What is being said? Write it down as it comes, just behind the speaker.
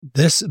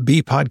This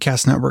B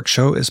Podcast Network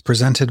show is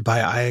presented by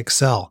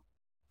iExcel.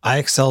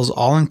 iExcel's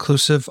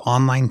all-inclusive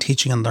online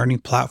teaching and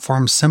learning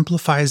platform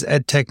simplifies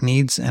edtech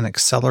needs and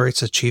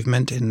accelerates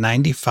achievement in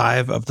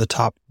 95 of the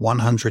top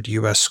 100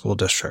 U.S. school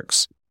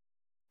districts.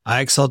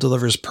 iExcel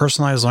delivers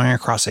personalized learning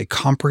across a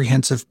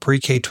comprehensive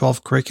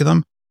pre-K-12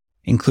 curriculum,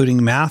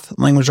 including math,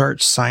 language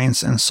arts,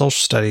 science, and social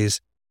studies,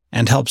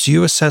 and helps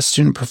you assess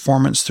student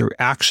performance through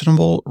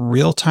actionable,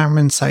 real-time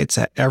insights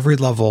at every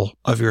level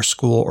of your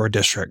school or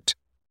district.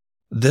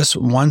 This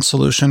one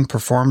solution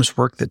performs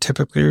work that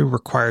typically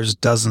requires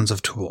dozens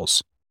of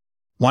tools.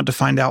 Want to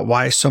find out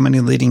why so many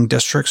leading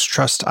districts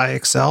trust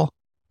iExcel?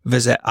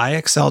 Visit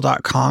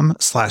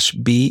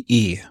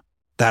iexcel.com/BE.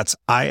 That's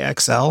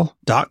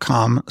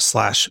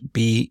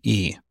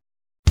iexcel.com/BE.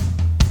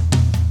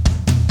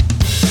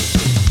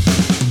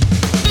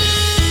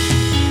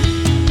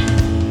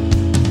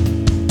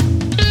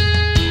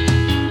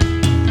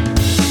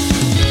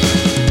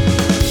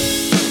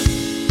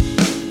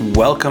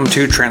 Welcome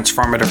to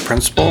Transformative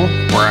Principal,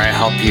 where I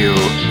help you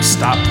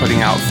stop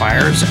putting out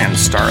fires and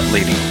start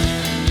leading.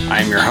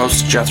 I'm your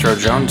host, Jethro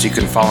Jones. You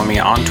can follow me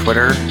on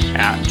Twitter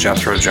at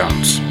Jethro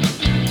Jones.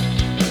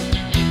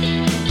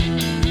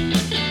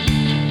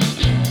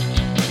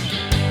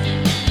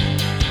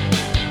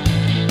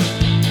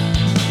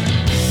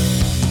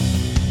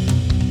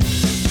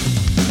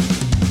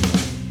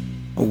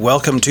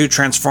 Welcome to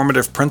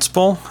Transformative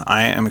Principal.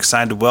 I am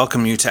excited to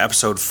welcome you to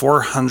episode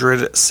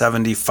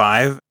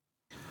 475.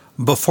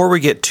 Before we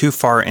get too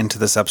far into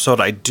this episode,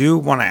 I do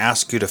want to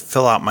ask you to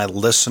fill out my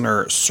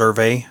listener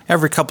survey.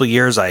 Every couple of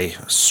years, I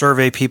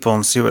survey people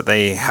and see what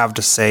they have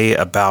to say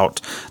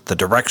about the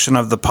direction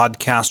of the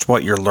podcast,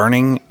 what you're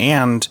learning,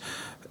 and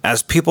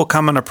as people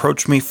come and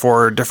approach me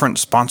for different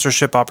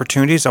sponsorship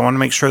opportunities, I want to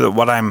make sure that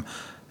what I'm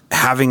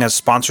having as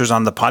sponsors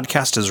on the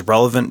podcast is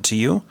relevant to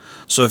you.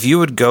 So if you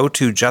would go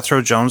to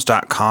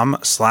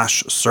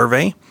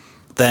jethrojones.com/survey,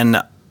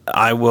 then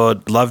I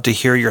would love to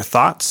hear your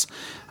thoughts.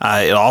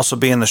 It'll also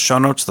be in the show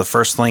notes, the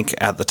first link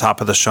at the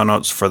top of the show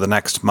notes for the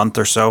next month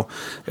or so.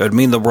 It would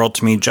mean the world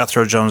to me,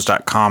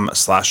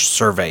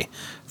 jethrojones.com/survey.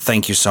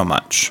 Thank you so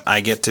much. I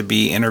get to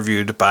be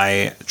interviewed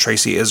by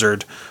Tracy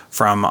Izzard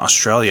from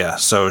Australia.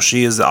 So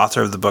she is the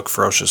author of the book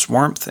Ferocious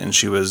Warmth, and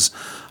she was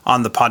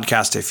on the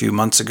podcast a few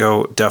months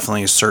ago.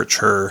 Definitely search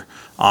her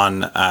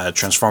on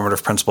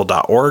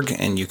transformativeprincipal.org,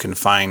 and you can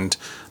find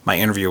my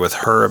interview with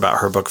her about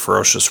her book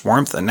Ferocious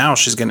Warmth. And now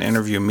she's going to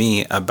interview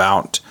me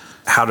about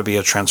how to be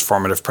a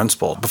transformative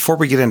principal. Before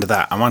we get into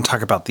that, I want to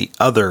talk about the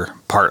other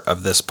part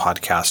of this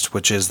podcast,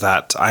 which is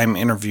that I'm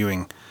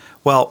interviewing.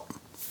 Well,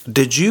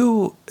 did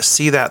you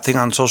see that thing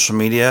on social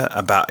media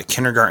about a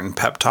kindergarten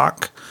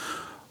PepToc?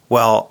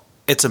 Well,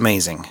 it's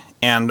amazing.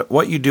 And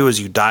what you do is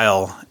you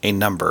dial a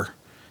number.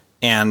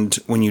 And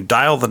when you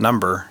dial the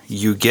number,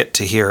 you get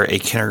to hear a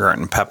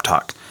kindergarten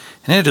PepToc.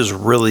 And it is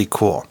really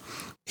cool.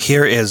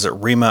 Here is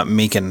Rima,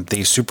 Meechan,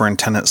 the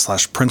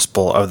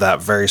superintendent/principal of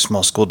that very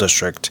small school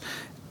district.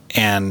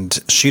 And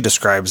she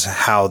describes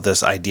how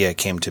this idea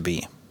came to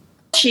be.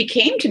 She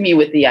came to me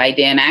with the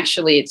idea, and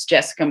actually it's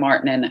Jessica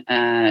Martin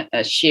and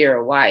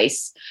Shira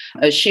Weiss.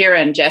 Shira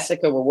and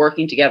Jessica were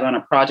working together on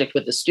a project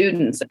with the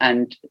students,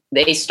 and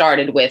they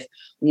started with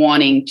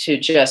wanting to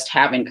just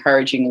have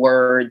encouraging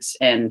words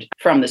and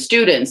from the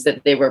students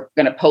that they were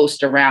going to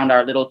post around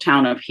our little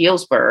town of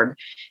Healdsburg.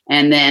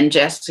 And then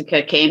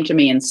Jessica came to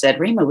me and said,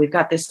 Rima, we've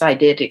got this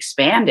idea to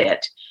expand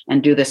it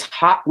and do this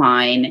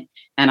hotline.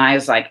 And I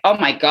was like, oh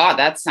my God,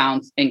 that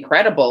sounds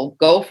incredible.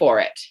 Go for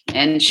it.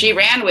 And she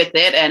ran with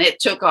it and it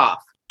took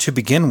off. To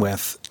begin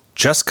with,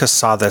 Jessica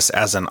saw this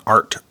as an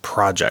art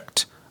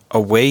project,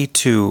 a way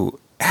to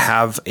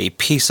have a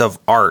piece of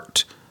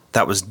art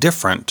that was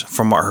different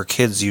from what her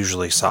kids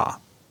usually saw.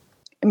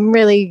 I'm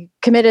really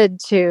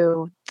committed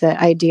to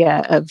the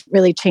idea of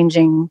really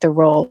changing the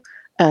role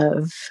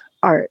of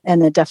art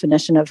and the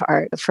definition of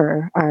art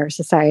for our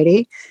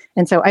society.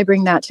 And so I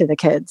bring that to the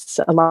kids.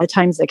 A lot of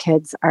times the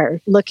kids are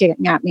looking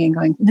at me and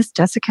going, Miss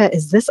Jessica,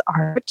 is this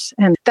art?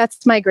 And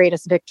that's my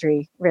greatest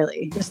victory,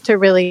 really, just to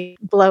really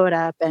blow it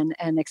up and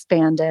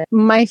expand it.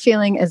 My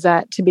feeling is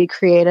that to be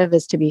creative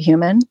is to be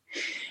human.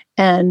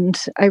 And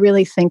I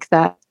really think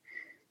that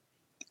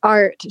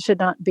art should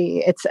not be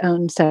its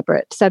own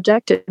separate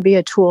subject. It should be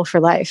a tool for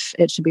life.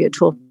 It should be a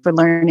tool for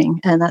learning.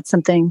 And that's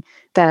something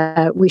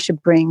that we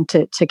should bring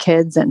to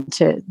kids and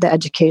to the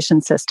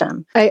education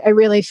system. I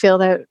really feel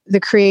that the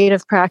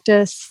creative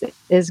practice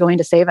is going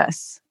to save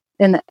us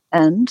in the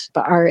end.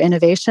 But our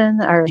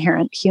innovation, our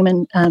inherent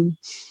human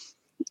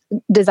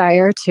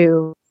desire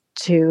to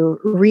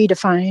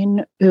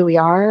redefine who we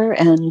are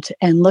and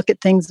look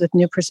at things with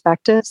new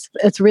perspectives,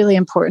 it's really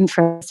important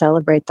for us to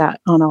celebrate that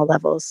on all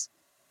levels.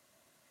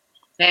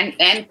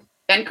 And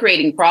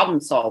creating problem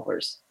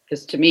solvers,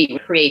 because to me,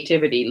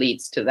 creativity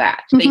leads to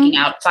that, thinking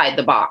outside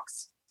the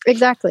box.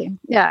 Exactly.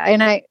 Yeah.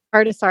 And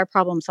artists are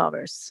problem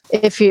solvers.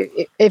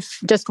 If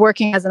just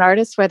working as an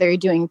artist, whether you're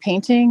doing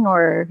painting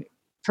or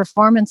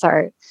performance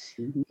art,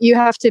 you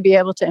have to be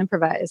able to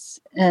improvise.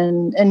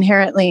 And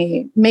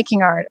inherently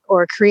making art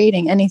or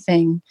creating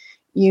anything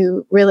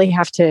you really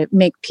have to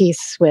make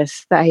peace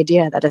with the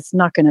idea that it's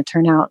not going to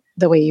turn out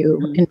the way you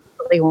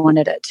initially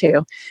wanted it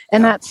to.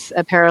 And that's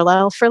a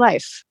parallel for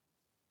life.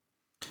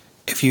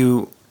 If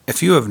you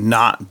have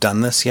not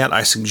done this yet,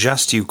 I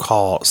suggest you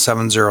call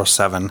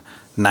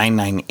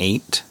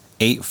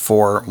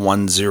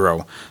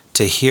 707-998-8410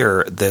 to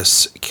hear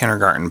this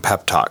kindergarten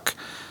pep talk.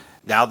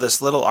 Now,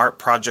 this little art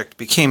project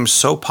became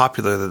so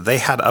popular that they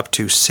had up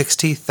to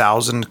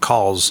 60,000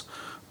 calls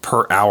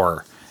per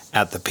hour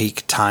at the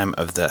peak time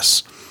of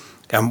this.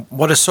 And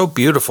what is so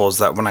beautiful is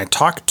that when I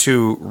talked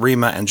to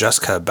Rima and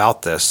Jessica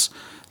about this,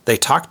 they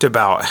talked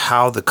about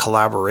how the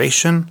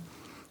collaboration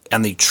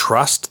and the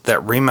trust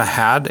that Rima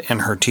had in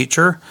her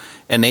teacher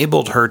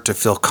enabled her to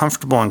feel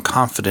comfortable and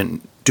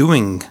confident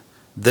doing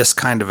this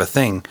kind of a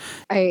thing.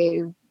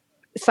 I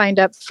signed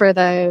up for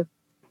the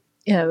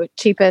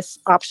cheapest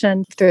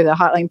option through the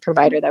hotline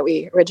provider that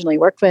we originally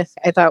worked with.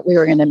 I thought we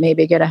were going to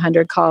maybe get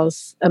 100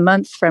 calls a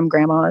month from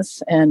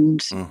grandmas and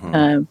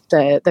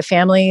the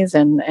families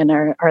and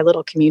our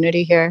little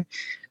community here.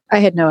 I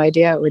had no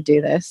idea it would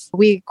do this.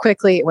 We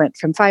quickly went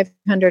from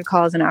 500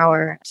 calls an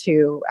hour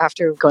to,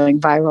 after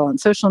going viral on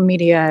social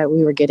media,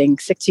 we were getting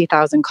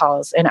 60,000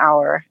 calls an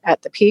hour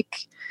at the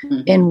peak.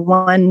 In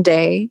one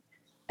day.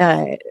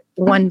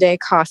 One day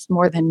cost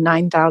more than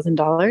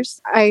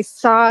 $9,000. I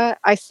saw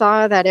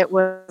that it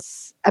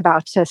was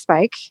about to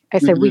spike. I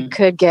said we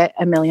could get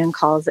 1 million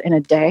calls in a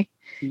day.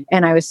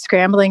 And I was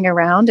scrambling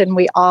around, and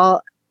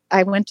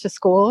I went to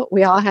school.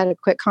 We all had a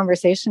quick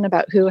conversation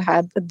about who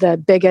had the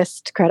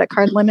biggest credit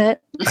card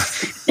limit.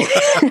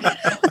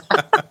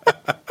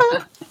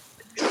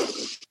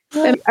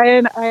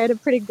 And I had a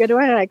pretty good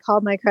one, and I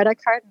called my credit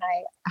card and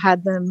I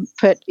had them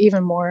put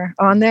even more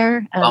on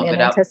there in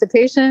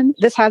anticipation.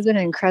 This has been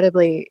an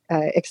incredibly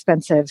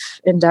expensive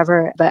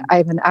endeavor, but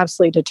I've been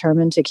absolutely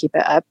determined to keep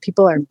it up.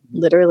 People are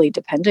literally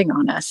depending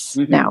on us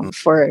now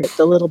for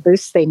the little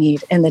boosts they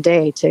need in the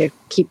day to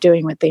keep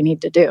doing what they need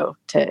to do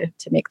to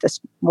make this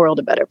world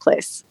a better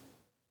place.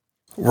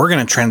 We're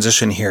going to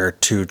transition here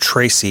to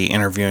Tracy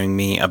interviewing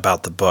me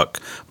about the book,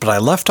 but I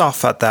left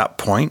off at that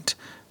point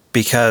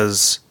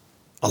because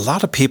a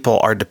lot of people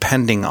are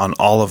depending on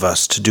all of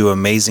us to do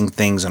amazing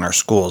things in our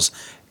schools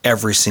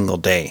every single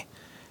day.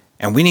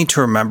 And we need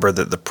to remember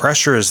that the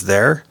pressure is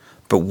there,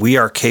 but we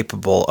are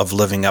capable of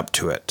living up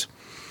to it.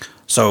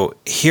 So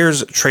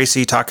here's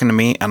Tracy talking to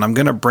me, and I'm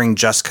going to bring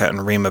Jessica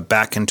and Rima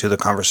back into the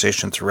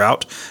conversation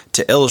throughout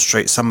to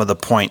illustrate some of the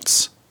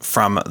points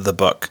from the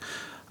book.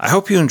 I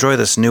hope you enjoy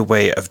this new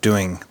way of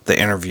doing the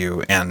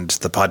interview and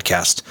the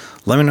podcast.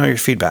 Let me know your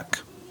feedback.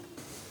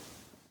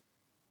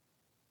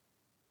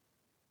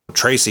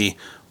 Tracy,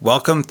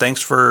 welcome.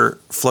 Thanks for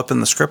flipping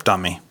the script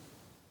on me.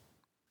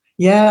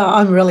 Yeah,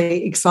 I'm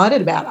really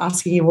excited about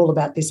asking you all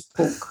about this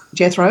book,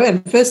 Jethro.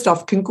 And first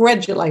off,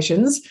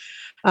 congratulations.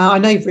 I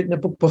know you've written a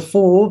book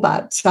before,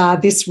 but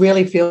this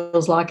really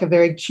feels like a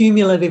very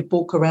cumulative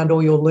book around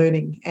all your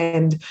learning.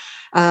 And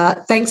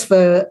thanks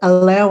for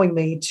allowing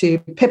me to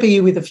pepper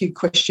you with a few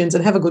questions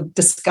and have a good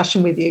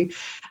discussion with you.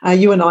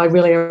 You and I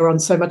really are on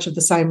so much of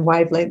the same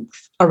wavelength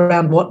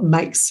around what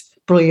makes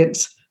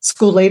brilliant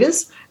school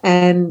leaders,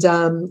 and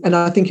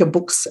I think your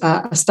book's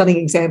a stunning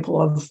example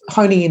of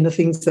honing in the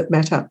things that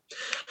matter.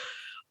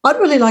 I'd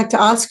really like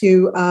to ask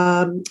you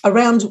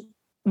around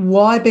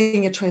why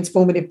being a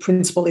transformative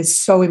principal is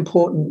so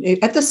important.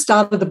 At the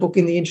start of the book,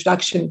 in the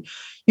introduction,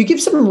 you give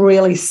some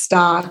really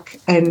stark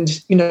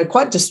and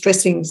quite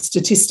distressing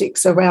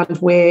statistics around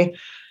where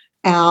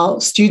our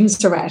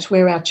students are at,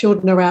 where our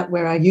children are at,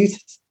 where our youth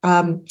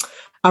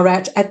are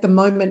at the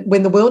moment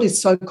when the world is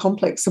so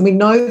complex. And we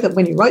know that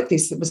when you wrote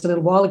this, it was a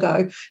little while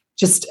ago,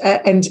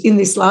 and in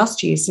this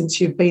last year, since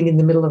you've been in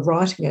the middle of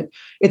writing it,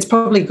 it's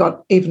probably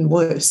got even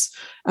worse.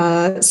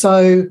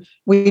 So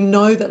we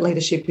know that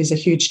leadership is a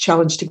huge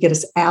challenge to get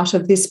us out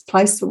of this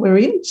place that we're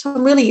in. So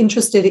I'm really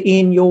interested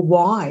in your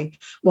why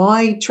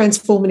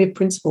transformative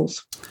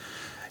principles.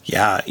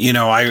 Yeah,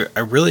 I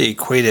really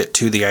equate it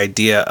to the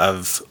idea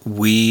of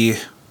we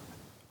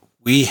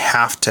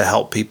have to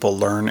help people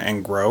learn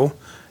and grow.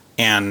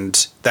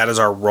 And that is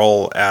our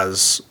role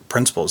as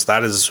principals.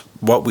 That is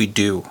what we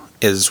do,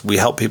 is we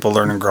help people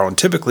learn and grow. And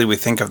typically we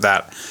think of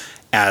that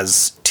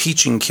as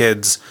teaching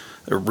kids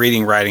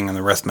reading, writing, and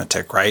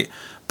arithmetic, right?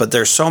 But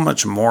there's so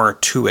much more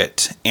to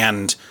it.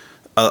 And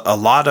a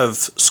lot of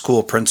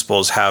school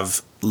principals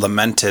have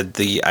lamented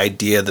the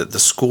idea that the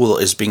school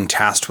is being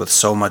tasked with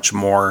so much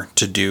more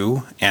to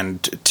do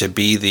and to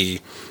be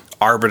the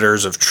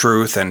arbiters of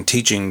truth and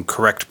teaching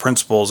correct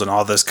principles and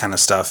all this kind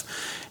of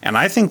stuff. And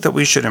I think that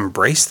we should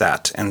embrace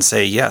that and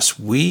say, yes,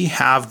 we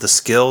have the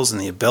skills and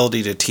the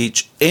ability to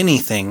teach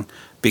anything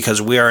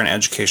because we are an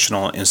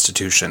educational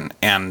institution.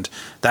 And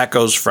that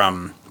goes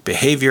from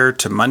behavior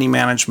to money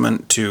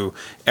management to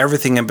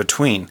everything in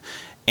between.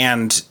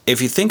 And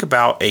if you think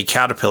about a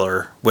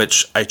caterpillar,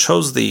 which I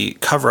chose the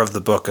cover of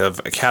the book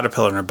of a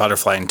caterpillar and a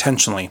butterfly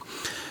intentionally,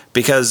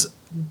 because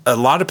a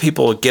lot of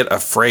people get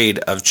afraid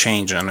of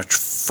change and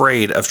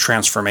afraid of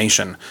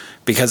transformation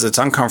because it's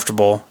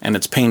uncomfortable and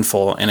it's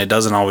painful and it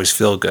doesn't always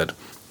feel good.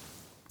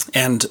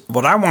 And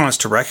what I want us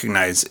to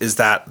recognize is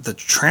that the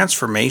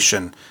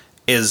transformation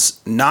is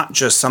not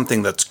just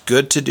something that's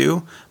good to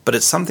do, but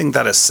it's something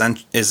that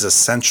is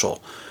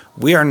essential.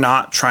 We are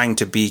not trying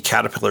to be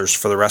caterpillars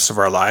for the rest of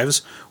our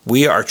lives.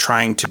 We are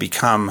trying to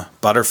become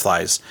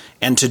butterflies.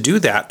 And to do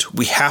that,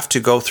 we have to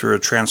go through a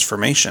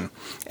transformation.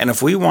 And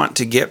if we want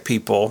to get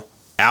people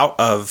out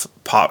of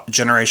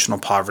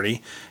generational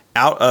poverty,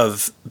 out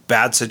of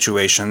bad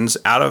situations,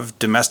 out of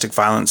domestic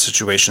violence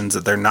situations,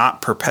 that they're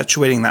not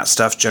perpetuating that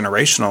stuff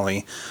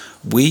generationally,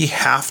 we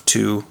have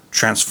to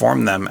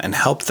transform them and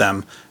help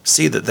them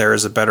see that there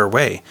is a better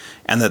way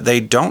and that they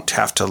don't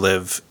have to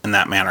live in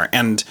that manner.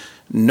 And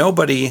no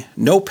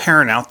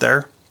parent out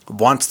there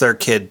wants their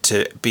kid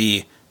to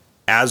be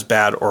as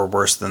bad or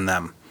worse than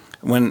them.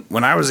 When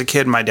I was a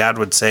kid, my dad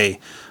would say,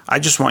 I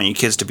just want you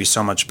kids to be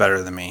so much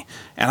better than me.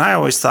 And I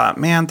always thought,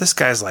 man, this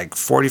guy's like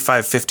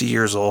 45, 50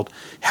 years old.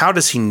 How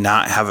does he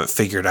not have it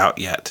figured out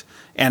yet?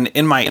 And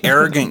in my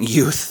arrogant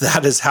youth,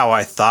 that is how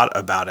I thought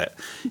about it.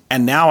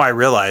 And now I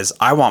realize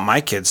I want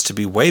my kids to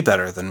be way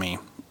better than me,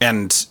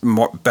 and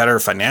better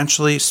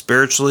financially,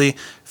 spiritually,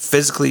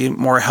 physically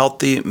more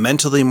healthy,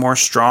 mentally more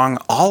strong,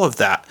 all of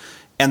that.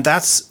 And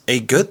that's a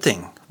good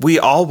thing. We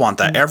all want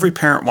that. Every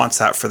parent wants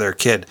that for their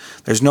kid.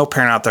 There's no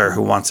parent out there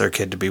who wants their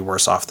kid to be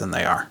worse off than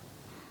they are.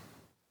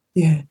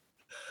 Yeah.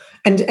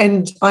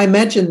 And I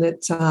imagine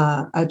that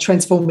a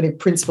transformative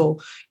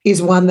principle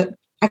is one that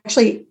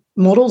actually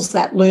models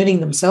that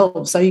learning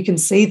themselves. So you can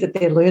see that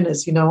they're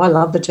learners. You know, I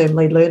love the term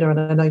lead learner, and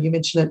I know you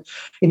mention it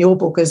in your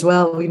book as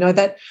well. You know,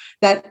 that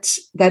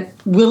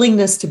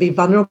willingness to be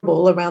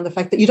vulnerable around the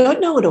fact that you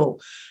don't know it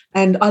all.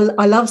 And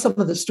I love some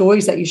of the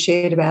stories that you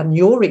shared about in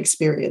your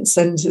experience.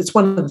 And it's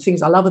one of the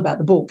things I love about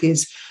the book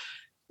is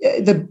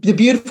the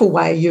beautiful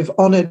way you've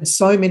honoured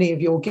so many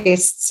of your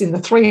guests in the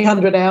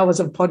 300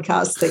 hours of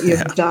podcasts that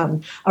you've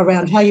done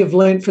around how you've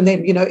learned from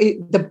them. You know,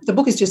 the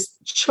book is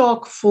just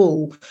chock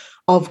full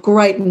of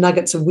great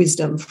nuggets of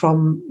wisdom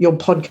from your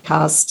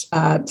podcast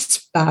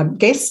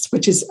guests,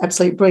 which is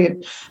absolutely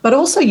brilliant, but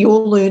also your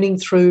learning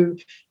through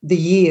the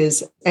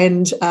years.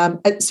 And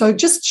so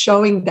just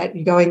showing that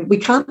you're going, we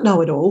can't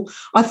know it all.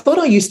 I thought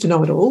I used to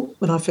know it all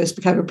when I first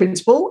became a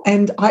principal,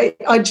 and I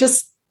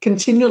just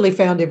continually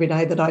found every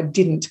day that I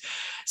didn't.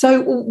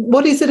 So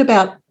what is it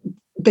about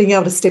being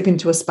able to step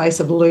into a space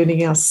of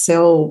learning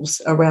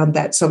ourselves around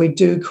that so we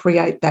do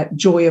create that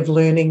joy of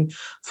learning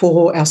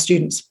for our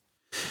students?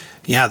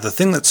 Yeah, the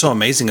thing that's so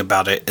amazing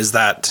about it is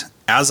that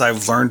as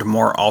I've learned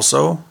more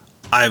also,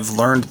 I've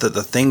learned that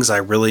the things I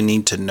really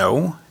need to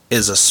know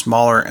is a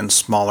smaller and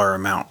smaller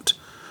amount.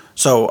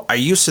 So I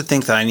used to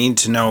think that I need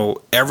to know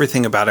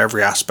everything about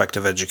every aspect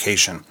of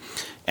education.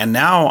 And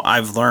now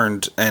I've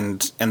learned,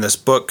 and this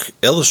book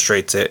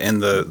illustrates it in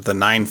the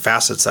 9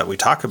 facets that we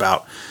talk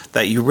about,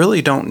 that you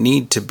really don't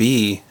need to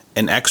be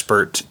an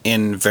expert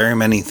in very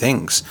many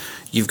things.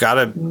 You've got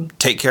to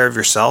take care of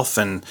yourself,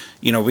 and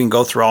we can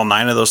go through all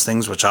 9 of those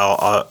things, which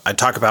I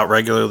talk about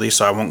regularly,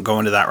 so I won't go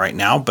into that right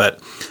now.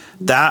 But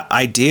that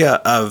idea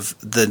of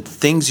the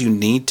things you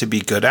need to be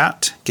good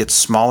at gets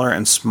smaller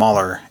and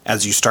smaller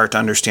as you start to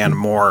understand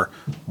more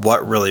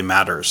what really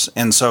matters.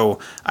 And so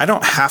I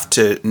don't have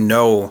to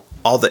know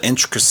all the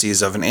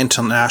intricacies of an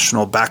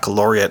international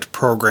baccalaureate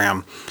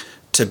program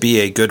to be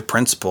a good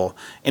principal.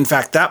 In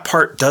fact, that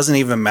part doesn't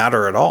even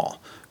matter at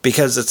all,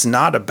 because it's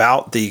not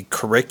about the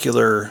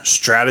curricular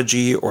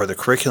strategy or the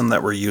curriculum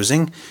that we're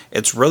using.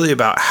 It's really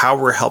about how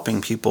we're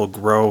helping people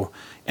grow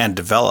and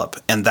develop.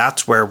 And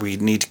that's where we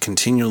need to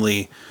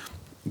continually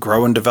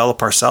grow and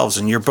develop ourselves.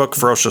 And your book,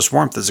 Ferocious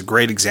Warmth, is a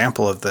great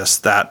example of this,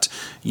 that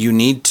you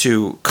need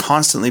to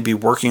constantly be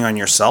working on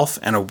yourself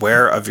and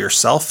aware of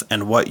yourself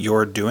and what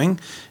you're doing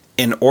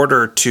in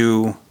order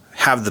to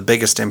have the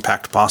biggest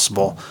impact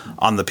possible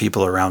on the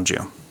people around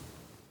you.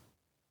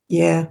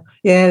 Yeah,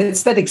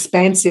 it's that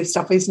expansive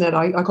stuff, isn't it?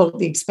 I call it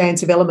the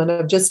expansive element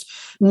of just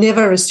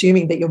never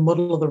assuming that your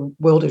model of the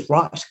world is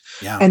right,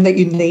 and that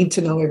you need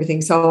to know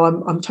everything. So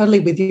I'm totally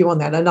with you on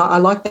that. And I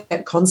like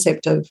that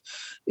concept of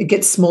it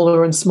gets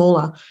smaller and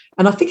smaller.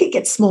 And I think it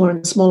gets smaller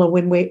and smaller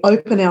when we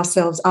open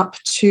ourselves up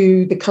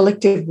to the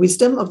collective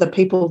wisdom of the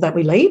people that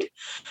we lead,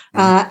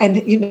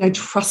 and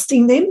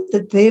trusting them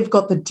that they've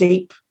got the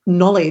deep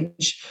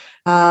knowledge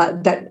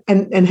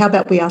and how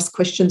about we ask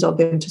questions of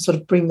them to sort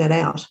of bring that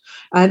out.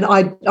 And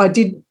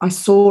I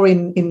saw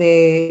in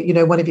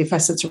there, one of your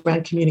facets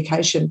around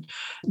communication,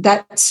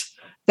 that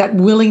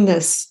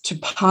willingness to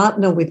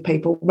partner with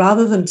people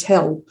rather than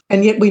tell.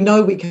 And yet we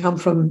know we come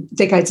from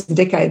decades and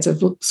decades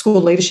of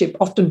school leadership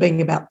often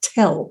being about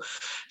tell.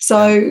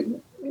 So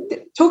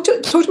talk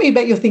to me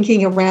about your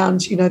thinking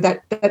around,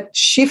 that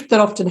shift that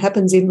often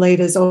happens in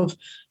leaders of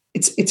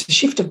it's a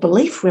shift of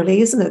belief,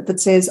 really, isn't it? That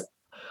says,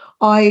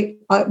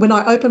 when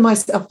I open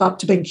myself up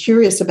to being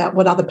curious about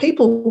what other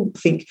people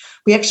think,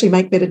 we actually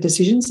make better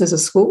decisions as a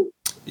school.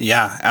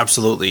 Yeah,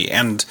 absolutely.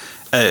 And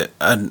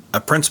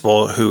a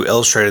principal who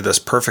illustrated this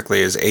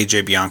perfectly is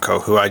AJ Bianco,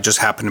 who I just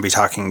happened to be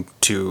talking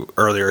to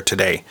earlier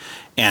today.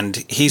 And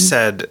he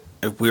said,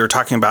 we were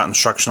talking about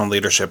instructional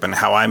leadership and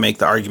how I make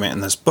the argument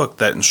in this book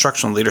that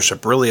instructional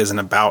leadership really isn't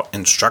about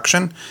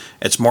instruction.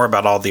 It's more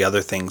about all the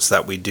other things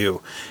that we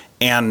do.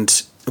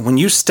 And when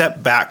you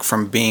step back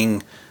from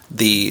being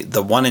the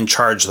one in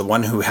charge, the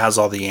one who has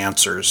all the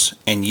answers,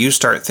 and you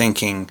start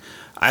thinking,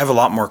 I have a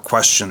lot more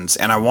questions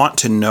and I want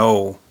to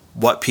know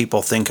what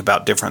people think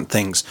about different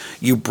things,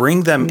 you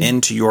bring them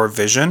into your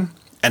vision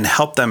and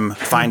help them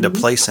find a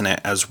place in it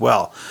as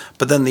well.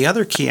 But then the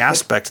other key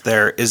aspect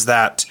there is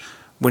that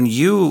when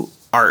you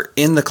are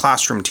in the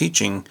classroom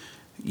teaching,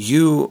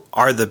 you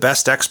are the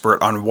best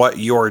expert on what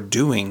you're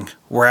doing,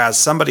 whereas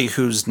somebody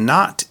who's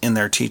not in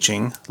their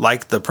teaching,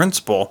 like the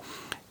principal,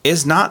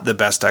 is not the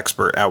best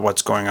expert at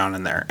what's going on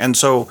in there. And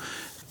so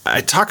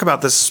I talk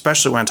about this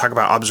especially when I talk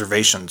about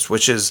observations,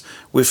 which is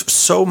we've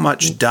so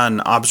much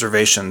done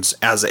observations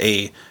as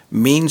a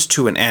means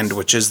to an end,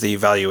 which is the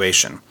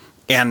evaluation.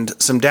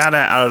 And some data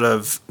out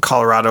of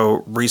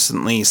Colorado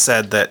recently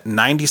said that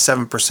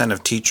 97%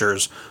 of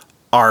teachers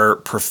are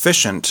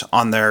proficient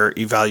on their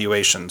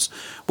evaluations,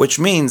 which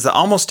means that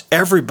almost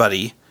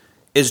everybody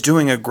is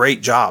doing a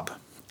great job.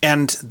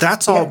 And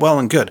that's all well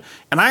and good.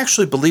 And I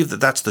actually believe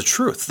that that's the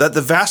truth, that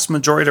the vast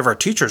majority of our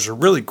teachers are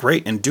really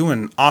great and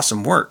doing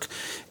awesome work.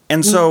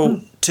 And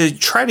so to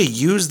try to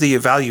use the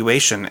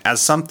evaluation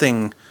as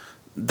something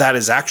that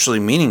is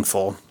actually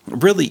meaningful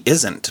really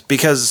isn't,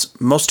 because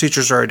most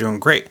teachers are doing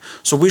great.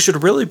 So we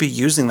should really be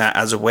using that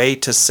as a way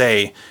to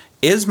say,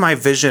 is my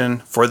vision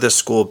for this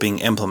school being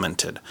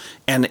implemented?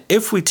 And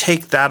if we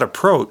take that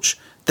approach,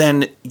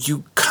 then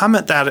you come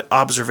at that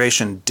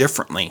observation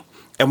differently.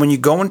 And when you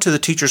go into the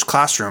teacher's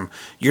classroom,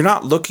 you're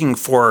not looking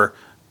for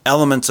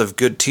elements of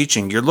good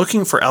teaching. You're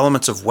looking for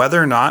elements of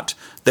whether or not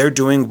they're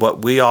doing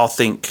what we all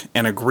think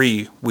and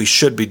agree we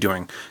should be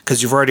doing,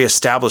 because you've already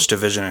established a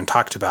vision and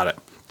talked about it.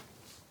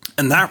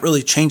 And that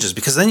really changes,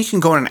 because then you can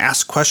go in and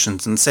ask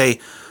questions and say,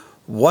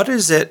 what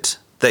is it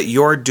that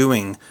you're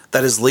doing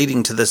that is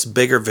leading to this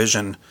bigger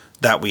vision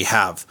that we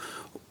have?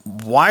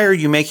 Why are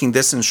you making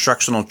this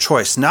instructional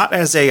choice? Not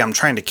as I'm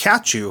trying to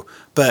catch you,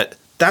 but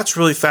that's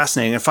really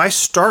fascinating. If I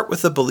start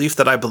with the belief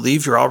that I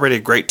believe you're already a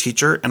great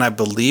teacher and I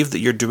believe that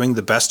you're doing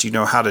the best you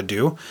know how to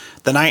do,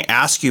 then I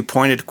ask you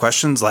pointed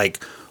questions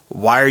like,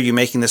 why are you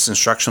making this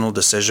instructional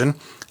decision?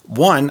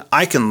 One,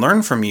 I can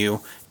learn from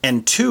you.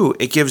 And two,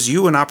 it gives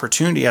you an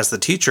opportunity as the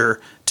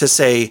teacher to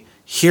say,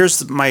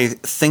 here's my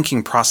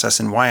thinking process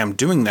and why I'm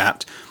doing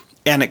that,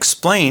 and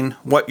explain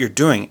what you're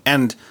doing.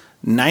 And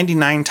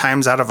 99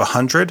 times out of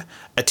 100,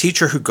 a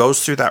teacher who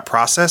goes through that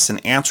process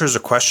and answers a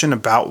question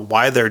about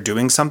why they're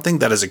doing something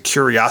that is a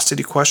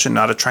curiosity question,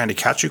 not a trying to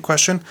catch you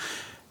question,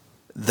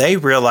 they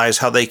realize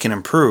how they can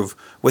improve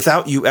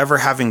without you ever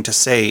having to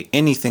say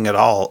anything at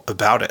all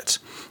about it.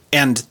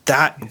 And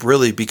that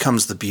really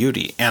becomes the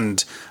beauty.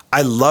 And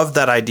I love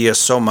that idea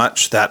so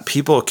much that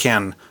people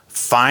can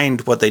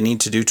find what they need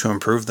to do to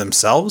improve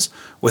themselves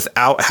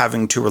without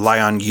having to rely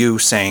on you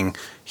saying,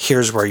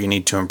 here's where you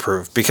need to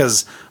improve,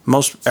 because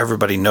most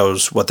everybody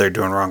knows what they're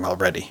doing wrong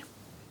already.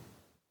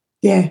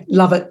 Yeah,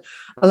 love it.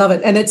 I love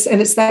it. And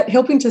it's that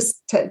helping to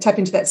tap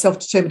into that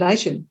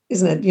self-determination,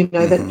 isn't it? You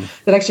know,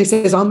 that actually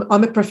says I'm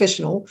a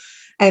professional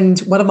and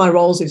one of my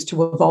roles is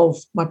to evolve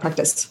my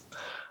practice.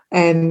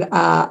 And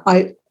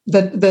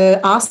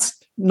the ask,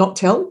 not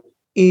tell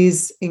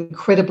is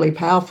incredibly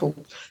powerful.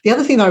 The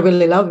other thing I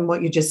really love in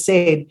what you just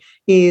said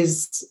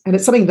is, and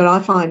it's something that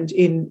I find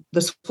in the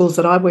schools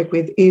that I work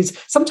with, is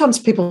sometimes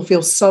people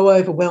feel so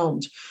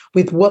overwhelmed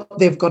with what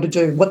they've got to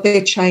do, what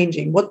they're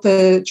changing, what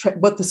the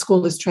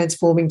school is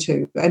transforming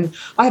to. And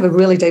I have a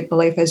really deep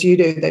belief, as you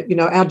do, that, you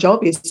know, our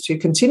job is to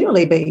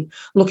continually be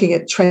looking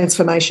at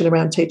transformation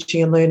around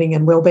teaching and learning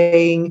and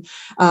wellbeing.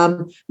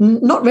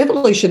 Not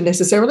revolution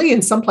necessarily.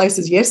 In some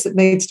places, yes, it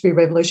needs to be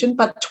revolution,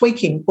 but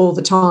tweaking all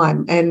the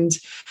time.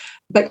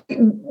 But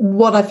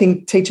what I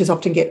think teachers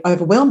often get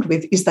overwhelmed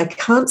with is they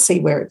can't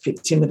see where it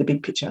fits in with the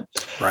big picture.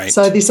 Right.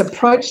 So this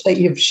approach that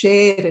you've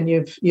shared and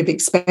you've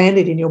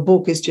expanded in your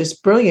book is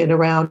just brilliant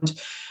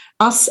around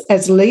us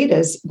as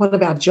leaders. One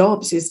of our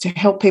jobs is to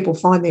help people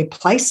find their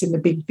place in the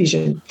big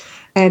vision.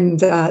 And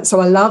so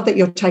I love that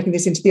you're taking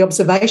this into the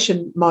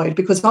observation mode,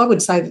 because I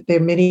would say that there are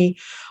many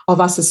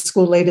of us as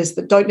school leaders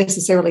that don't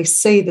necessarily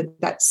see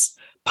that that's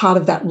part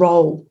of that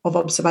role of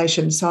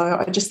observation.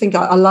 So I just think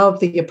I love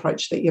the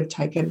approach that you've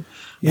taken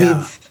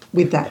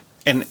with that.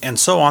 And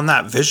so on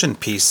that vision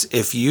piece,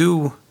 if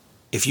you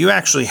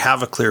actually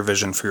have a clear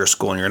vision for your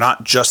school and you're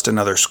not just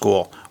another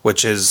school,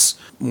 which is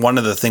one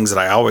of the things that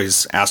I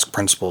always ask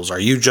principals,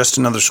 are you just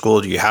another school?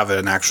 Do you have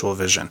an actual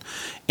vision?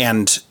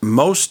 And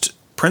most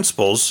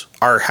principals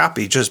are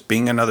happy just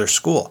being another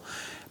school.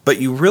 But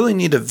you really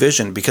need a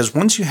vision, because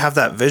once you have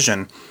that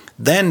vision,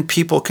 then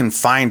people can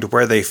find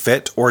where they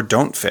fit or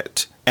don't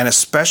fit. And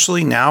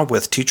especially now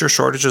with teacher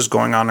shortages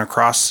going on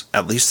across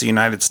at least the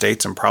United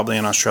States and probably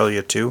in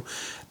Australia too,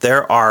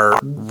 there are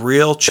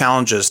real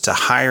challenges to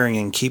hiring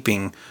and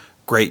keeping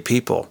great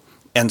people.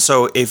 And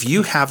so if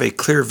you have a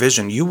clear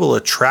vision, you will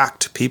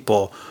attract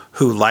people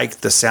who like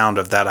the sound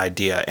of that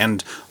idea.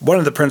 And one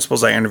of the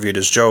principals I interviewed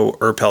is Joe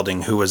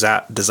Erpelding, who was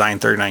at Design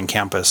 39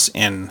 campus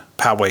in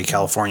Poway,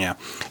 California.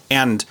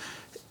 And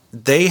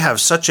they have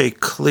such a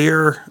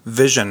clear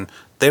vision.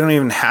 They don't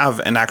even have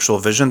an actual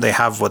vision. They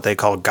have what they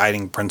call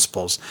guiding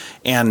principles.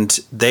 And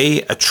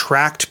they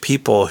attract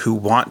people who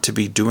want to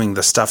be doing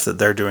the stuff that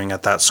they're doing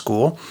at that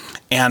school.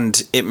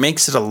 And it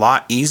makes it a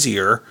lot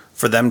easier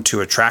for them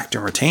to attract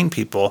and retain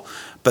people.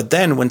 But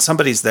then when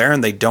somebody's there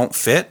and they don't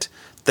fit,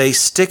 they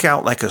stick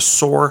out like a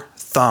sore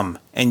thumb,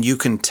 and you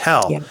can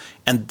tell. Yeah.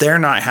 And they're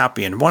not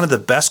happy. And one of the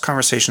best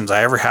conversations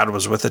I ever had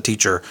was with a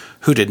teacher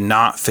who did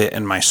not fit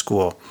in my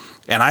school.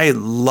 And I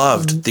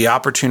loved the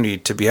opportunity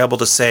to be able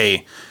to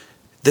say,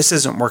 this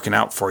isn't working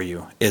out for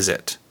you, is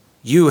it?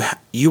 You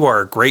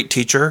are a great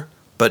teacher,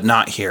 but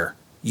not here.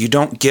 You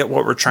don't get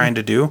what we're trying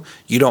to do.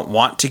 You don't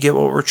want to get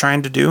what we're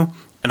trying to do.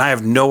 And I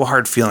have no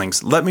hard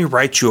feelings. Let me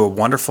write you a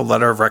wonderful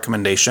letter of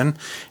recommendation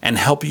and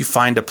help you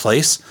find a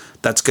place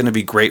that's going to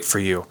be great for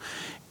you.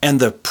 And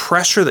the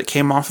pressure that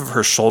came off of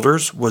her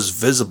shoulders was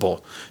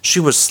visible. She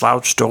was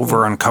slouched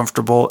over,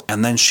 uncomfortable,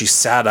 and then she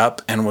sat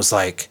up and was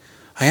like,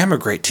 I am a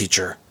great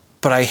teacher,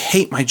 but I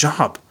hate my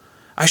job.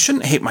 I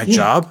shouldn't hate my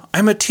job.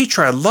 I'm a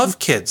teacher. I love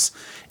kids.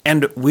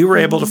 And we were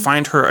able to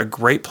find her a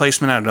great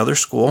placement at another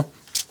school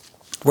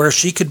where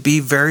she could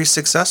be very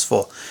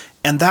successful.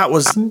 And that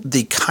was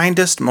the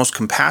kindest, most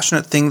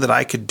compassionate thing that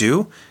I could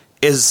do,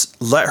 is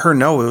let her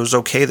know it was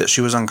okay that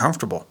she was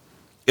uncomfortable.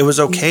 It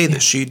was okay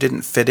that she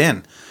didn't fit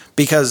in,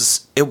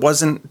 because it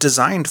wasn't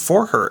designed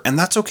for her, and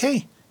that's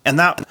okay. And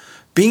that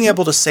being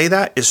able to say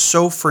that is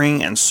so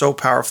freeing and so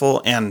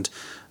powerful. And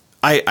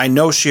I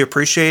know she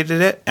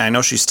appreciated it, and I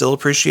know she still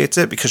appreciates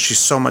it, because she's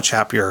so much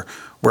happier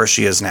where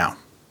she is now.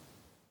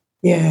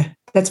 Yeah,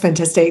 that's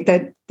fantastic.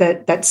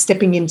 That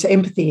stepping into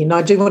empathy. And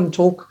I do want to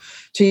talk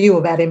to you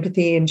about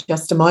empathy in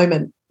just a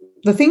moment.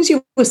 The things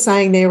you were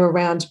saying there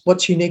around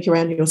what's unique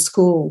around your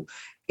school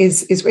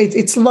is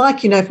it's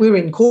like, if we were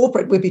in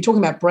corporate, we'd be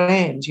talking about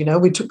brand,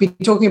 we'd be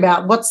talking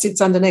about what sits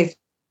underneath.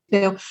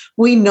 Now,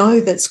 we know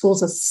that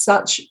schools are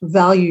such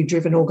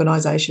value-driven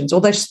organisations, or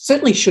they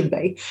certainly should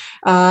be,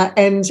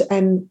 and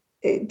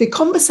the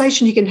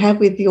conversation you can have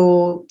with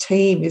your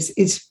team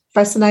is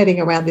fascinating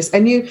around this,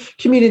 and your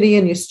community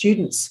and your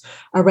students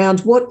around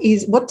what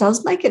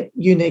does make it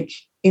unique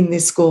in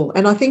this school.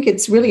 And I think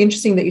it's really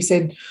interesting that you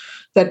said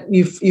that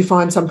you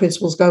find some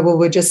principals go, well,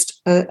 we're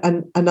just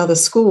another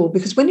school,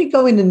 because when you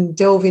go in and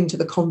delve into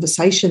the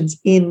conversations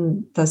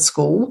in the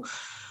school,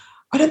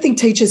 I don't think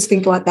teachers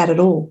think like that at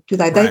all, do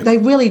they? Right. They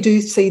really do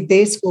see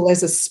their school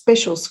as a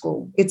special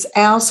school. It's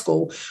our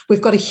school.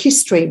 We've got a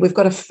history. We've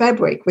got a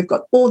fabric. We've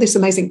got all this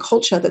amazing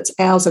culture that's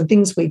ours and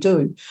things we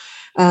do.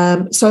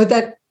 So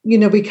that,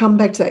 we come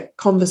back to that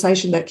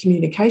conversation, that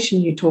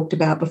communication you talked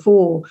about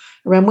before,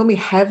 around when we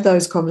have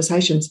those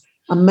conversations,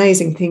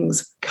 amazing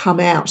things come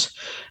out.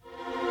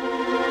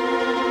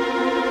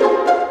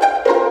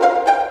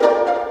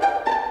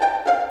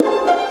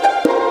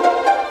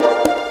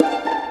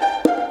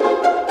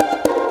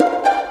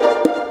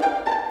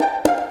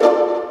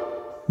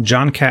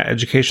 John Catt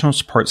Educational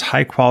supports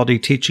high-quality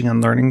teaching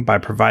and learning by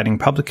providing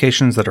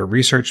publications that are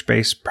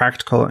research-based,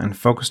 practical, and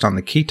focused on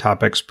the key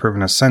topics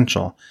proven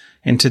essential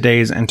in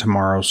today's and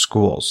tomorrow's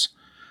schools.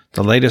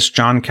 The latest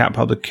John Catt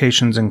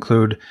publications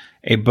include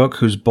a book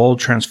whose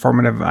bold,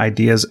 transformative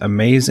ideas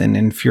amaze and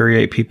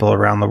infuriate people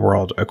around the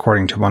world,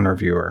 according to one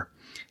reviewer,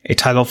 a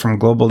title from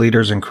global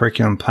leaders in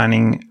curriculum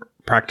planning,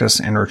 practice,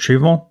 and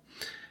retrieval,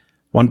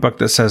 one book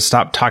that says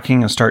stop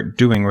talking and start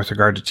doing with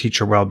regard to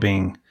teacher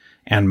well-being,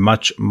 and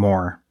much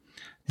more.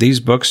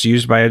 These books,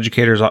 used by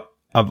educators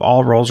of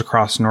all roles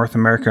across North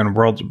America and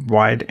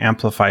worldwide,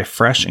 amplify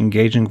fresh,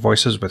 engaging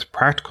voices with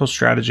practical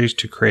strategies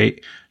to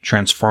create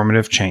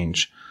transformative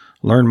change.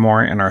 Learn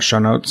more in our show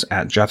notes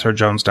at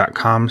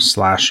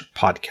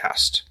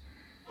jethrojones.com/podcast.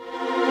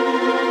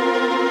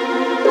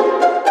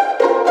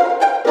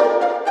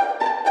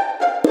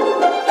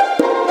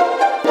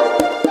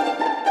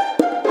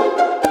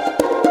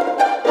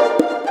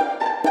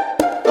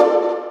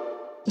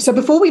 So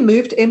before we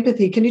move to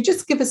empathy, can you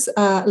just give us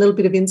a little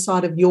bit of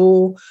insight of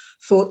your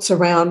thoughts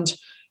around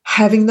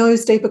having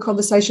those deeper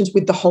conversations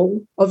with the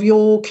whole of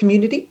your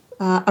community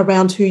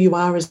around who you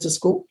are as a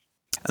school?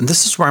 And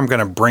this is where I'm going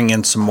to bring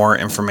in some more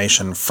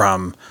information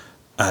from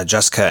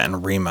Jessica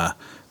and Rima,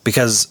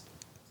 because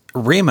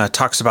Rima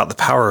talks about the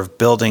power of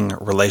building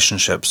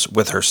relationships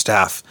with her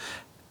staff.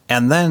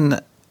 And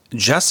then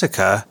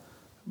Jessica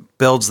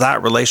builds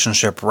that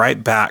relationship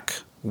right back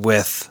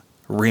with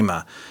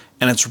Rima.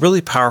 And it's really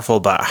powerful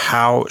about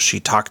how she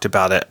talked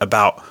about it,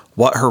 about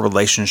what her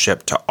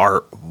relationship to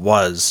art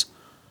was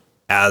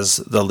as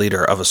the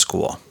leader of a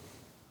school.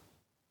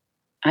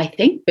 I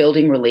think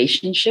building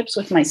relationships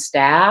with my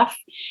staff.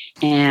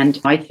 And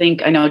I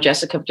know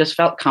Jessica just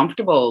felt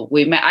comfortable.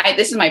 We met,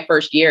 this is my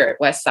first year at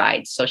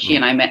Westside. So she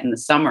and I met in the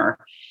summer.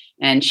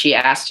 And she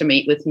asked to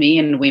meet with me,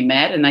 and we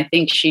met. And I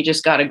think she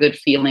just got a good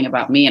feeling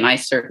about me. And I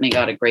certainly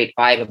got a great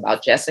vibe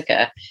about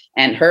Jessica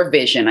and her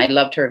vision. I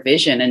loved her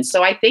vision. And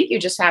so I think you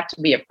just have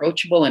to be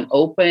approachable and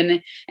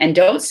open, and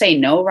don't say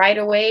no right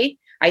away.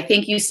 I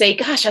think you say,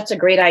 gosh, that's a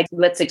great idea.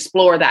 Let's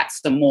explore that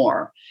some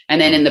more. And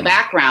then in the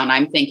background,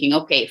 I'm thinking,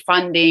 okay,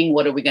 funding,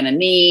 what are we going to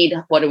need?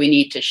 What do we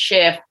need to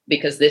shift?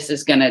 Because this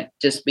is going to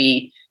just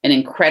be an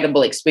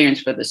incredible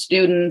experience for the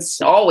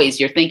students. Always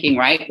you're thinking,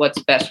 right,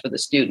 what's best for the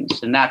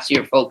students? And that's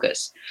your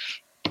focus.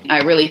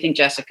 I really think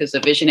Jessica's a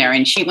visionary.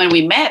 And when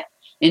we met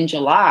in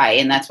July,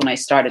 and that's when I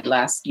started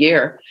last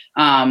year,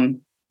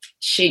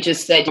 she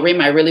just said,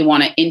 Rima, I really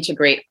want to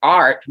integrate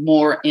art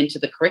more into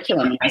the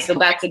curriculum. I said,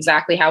 that's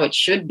exactly how it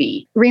should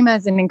be. Rima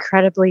is an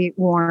incredibly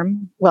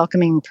warm,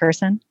 welcoming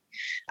person.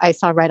 I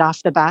saw right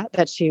off the bat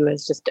that she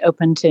was just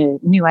open to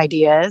new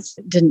ideas,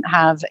 didn't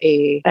have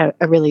a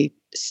really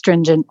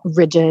stringent,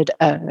 rigid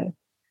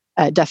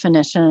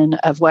definition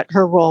of what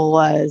her role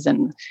was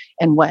and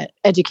what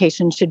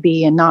education should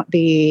be and not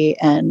be.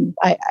 And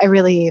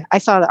I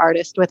saw the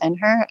artist within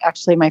her.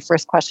 Actually, my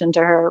first question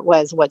to her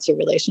was, what's your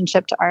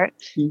relationship to art?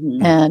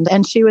 Mm-hmm.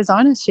 And she was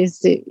honest.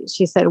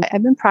 She said,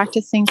 I've been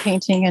practicing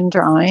painting and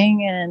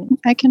drawing and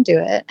I can do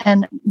it.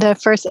 And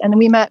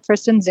we met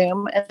first in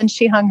Zoom, and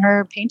she hung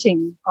her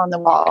painting on the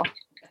wall.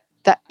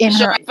 But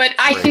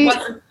I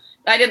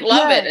didn't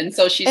love it. And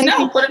so she's,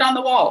 no, put it on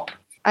the wall.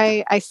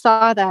 I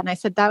saw that and I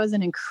said, that was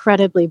an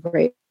incredibly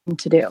brave thing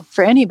to do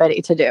for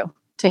anybody to do,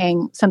 to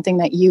hang something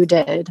that you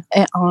did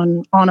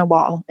on a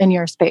wall in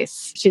your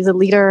space. She's a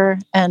leader,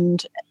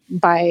 and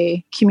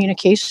by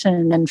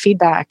communication and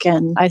feedback,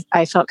 and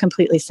I felt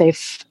completely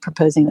safe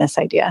proposing this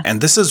idea.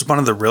 And this is one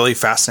of the really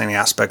fascinating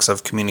aspects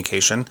of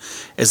communication,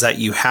 is that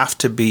you have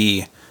to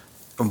be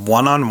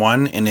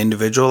one-on-one and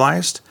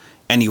individualized,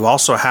 and you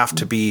also have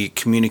to be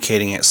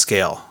communicating at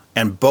scale.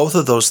 And both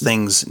of those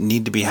things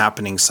need to be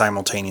happening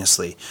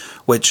simultaneously,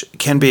 which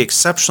can be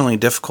exceptionally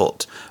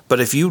difficult. But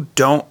if you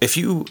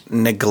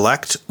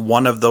neglect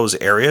one of those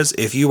areas,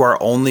 if you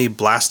are only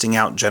blasting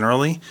out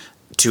generally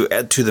to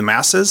the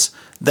masses,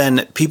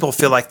 then people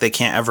feel like they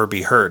can't ever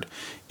be heard.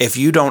 If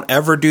you don't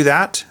ever do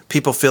that,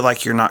 people feel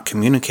like you're not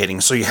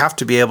communicating. So you have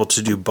to be able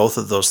to do both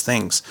of those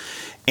things.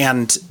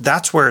 And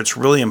that's where it's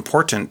really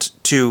important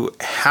to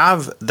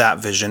have that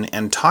vision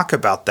and talk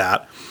about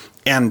that.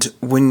 And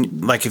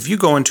if you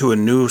go into a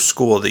new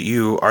school that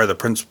you are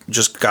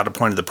just got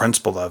appointed the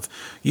principal of,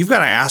 you've got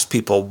to ask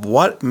people,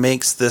 what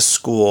makes this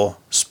school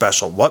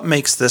special? What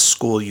makes this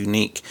school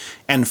unique?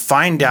 And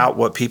find out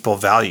what people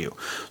value.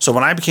 So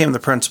when I became the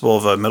principal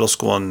of a middle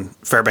school in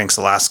Fairbanks,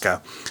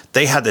 Alaska,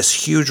 they had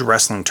this huge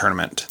wrestling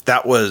tournament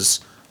that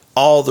was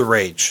all the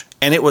rage.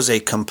 And it was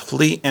a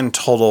complete and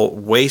total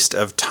waste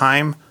of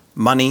time,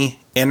 money,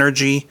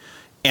 energy,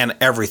 and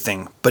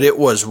everything, but it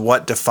was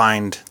what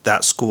defined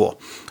that school.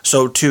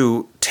 So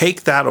to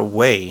take that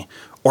away,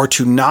 or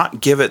to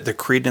not give it the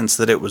credence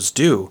that it was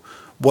due,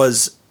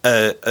 was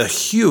a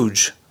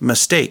huge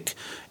mistake.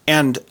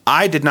 And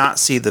I did not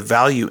see the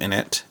value in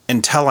it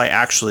until I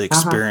actually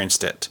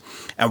experienced it.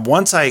 And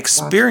once I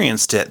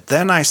experienced it,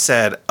 then I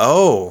said,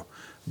 oh,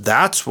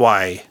 that's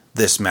why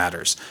this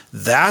matters.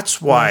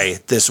 That's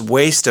why this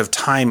waste of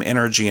time,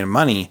 energy, and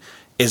money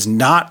is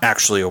not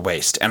actually a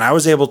waste. And I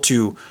was able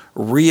to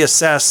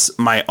reassess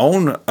my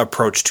own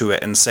approach to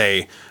it and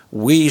say,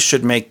 we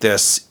should make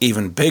this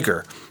even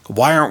bigger.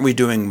 Why aren't we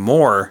doing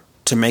more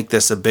to make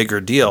this a bigger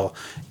deal?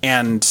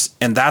 And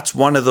that's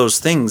one of those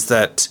things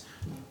that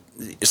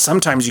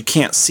sometimes you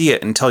can't see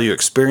it until you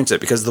experience it,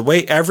 because the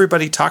way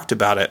everybody talked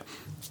about it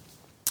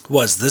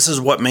was, this is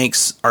what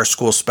makes our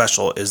school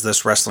special, is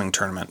this wrestling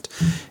tournament.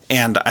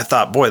 And I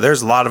thought, boy,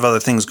 there's a lot of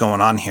other things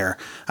going on here.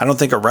 I don't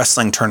think a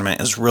wrestling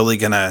tournament is really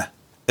gonna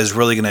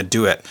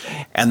do it.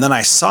 And then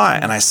I saw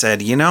it and I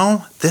said,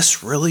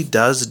 this really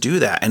does do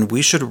that. And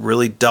we should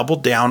really double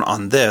down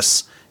on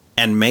this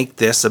and make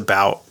this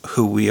about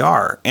who we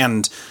are.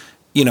 And,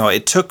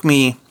 it took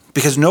me,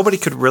 because nobody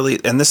could really,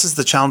 and this is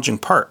the challenging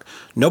part,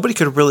 nobody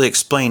could really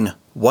explain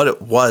what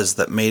it was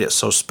that made it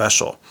so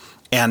special.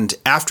 And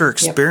after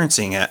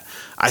experiencing it,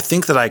 I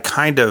think that I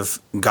kind of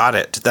got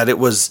it, that it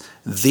was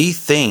the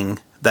thing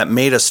that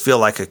made us feel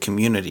like a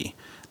community.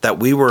 That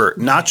we were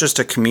not just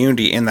a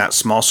community in that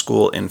small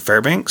school in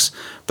Fairbanks,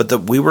 but that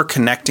we were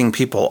connecting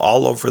people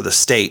all over the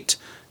state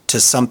to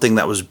something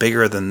that was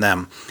bigger than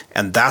them.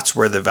 And that's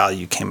where the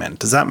value came in.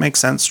 Does that make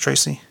sense,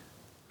 Tracy?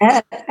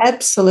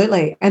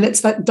 Absolutely. And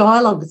it's that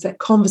dialogue, it's that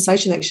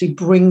conversation that actually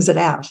brings it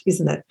out,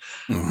 isn't it?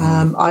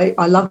 Mm-hmm.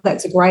 I love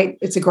that.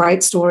 It's a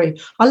great story.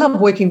 I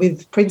love working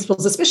with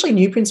principals, especially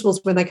new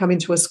principals when they come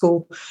into a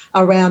school,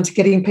 around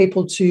getting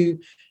people to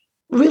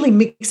really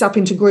mix up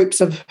into groups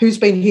of who's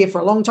been here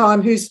for a long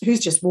time, who's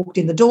just walked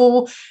in the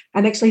door,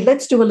 and actually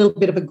let's do a little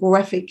bit of a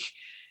graphic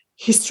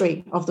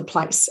history of the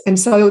place. And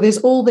so there's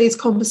all these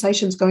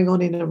conversations going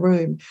on in a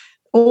room.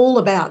 all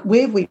about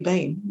where have we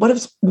been? What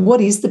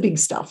is the big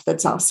stuff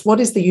that's us? What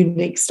is the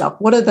unique stuff?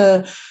 What are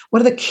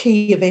the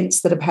key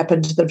events that have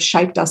happened that have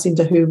shaped us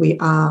into who we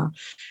are?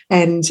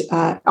 And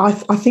I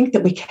think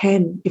that we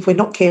can, if we're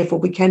not careful,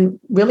 we can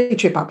really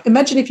trip up.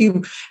 Imagine if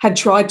you had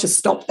tried to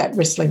stop that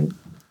wrestling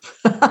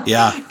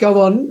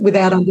go on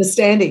without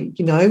understanding,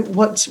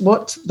 what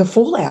the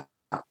fallout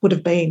would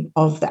have been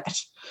of that.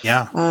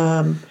 Yeah.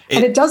 And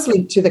it does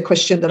link to the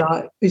question that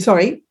I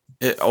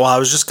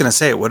was just going to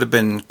say it would have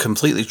been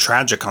completely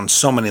tragic on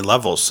so many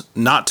levels,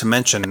 not to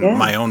mention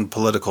my own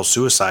political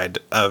suicide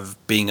of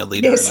being a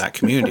leader in that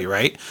community,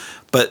 right?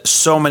 But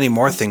so many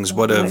more things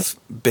would have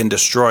been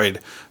destroyed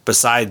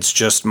besides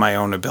just my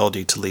own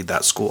ability to lead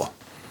that school.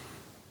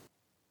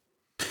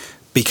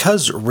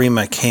 Because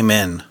Rima came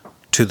in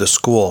to the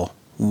school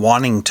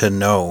wanting to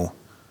know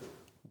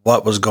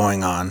what was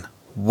going on,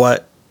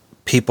 what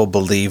people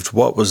believed,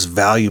 what was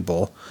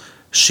valuable,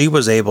 she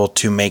was able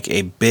to make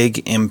a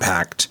big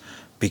impact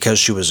because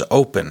she was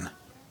open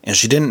and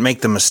she didn't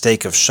make the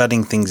mistake of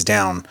shutting things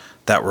down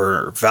that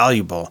were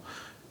valuable.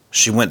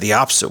 She went the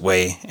opposite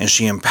way and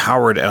she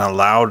empowered and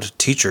allowed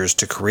teachers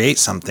to create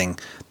something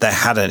that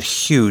had a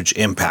huge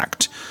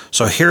impact.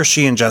 So here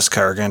she and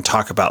Jessica are going to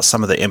talk about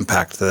some of the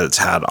impact that it's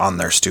had on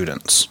their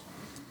students.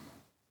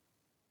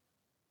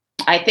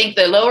 I think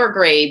the lower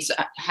grades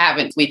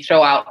haven't. We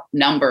throw out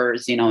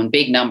numbers, and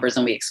big numbers,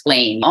 and we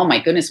explain, oh my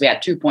goodness, we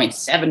had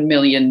 2.7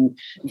 million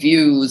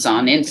views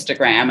on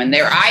Instagram, and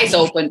their eyes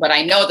open, but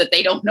I know that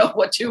they don't know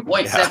what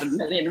 2.7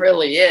 million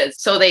really is.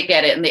 So they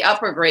get it. And the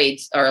upper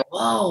grades are,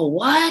 whoa,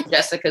 what?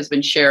 Jessica's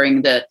been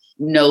sharing the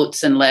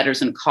notes and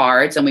letters and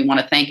cards, and we want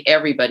to thank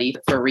everybody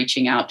for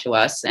reaching out to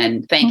us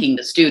and thanking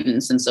the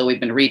students. And so we've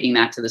been reading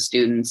that to the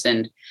students,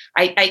 and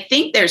I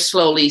think they're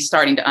slowly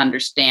starting to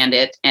understand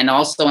it. And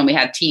also when we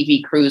had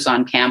TV crews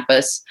on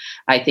campus,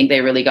 I think they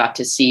really got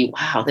to see,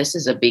 wow, this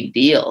is a big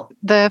deal.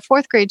 The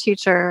fourth grade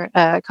teacher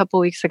a couple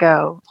of weeks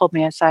ago pulled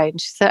me aside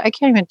and she said, I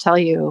can't even tell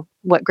you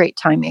what great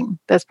timing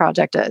this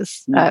project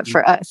is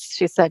for us.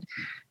 She said,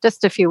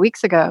 just a few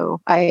weeks ago,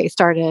 I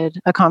started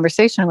a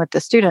conversation with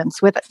the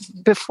students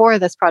before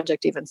this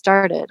project even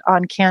started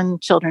on can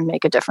children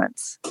make a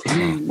difference?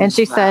 And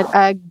she said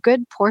a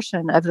good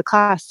portion of the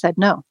class said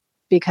no,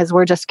 because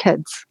we're just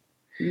kids.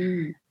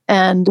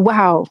 And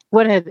wow,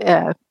 what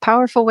a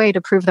powerful way to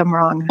prove them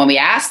wrong. When we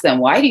ask them,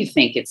 why do you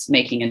think it's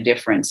making a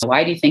difference?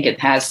 Why do you think it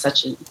has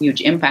such a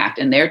huge impact?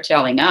 And they're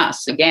telling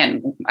us,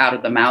 again, out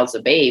of the mouths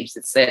of babes,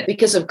 it said,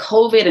 because of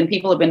COVID and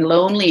people have been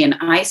lonely and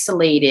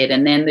isolated,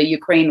 and then the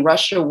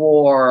Ukraine-Russia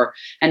war.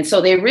 And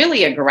so they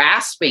really are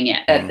grasping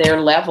it at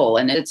their level.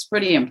 And it's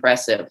pretty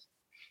impressive.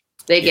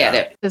 They get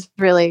it. It's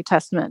really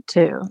testament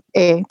to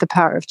the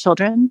power of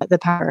children, the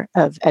power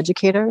of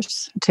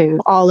educators, to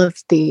all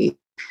of the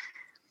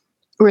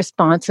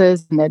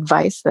responses and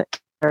advice that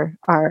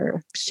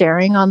are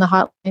sharing on the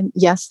hotline.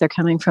 Yes, they're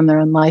coming from their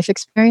own life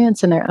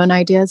experience and their own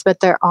ideas, but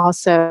they're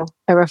also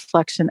a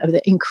reflection of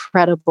the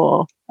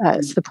incredible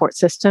support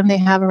system they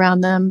have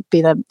around them,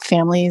 be them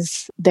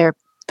families, their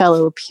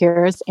fellow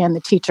peers, and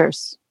the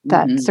teachers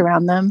that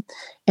surround them,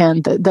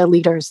 and the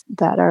leaders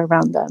that are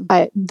around them.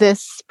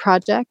 This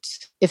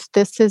project, if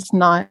this is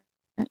not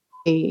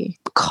a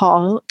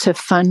call to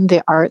fund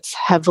the arts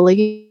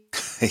heavily,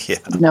 you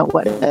know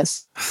what it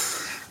is.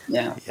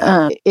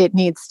 It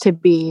needs to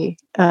be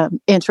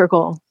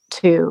integral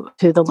to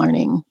the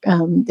learning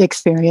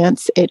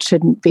experience. It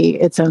shouldn't be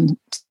its own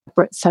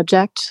separate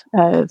subject.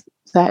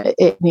 That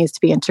it needs to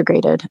be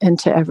integrated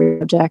into every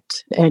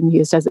subject and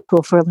used as a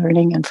tool for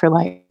learning and for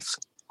life.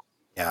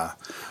 Yeah.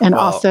 And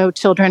also,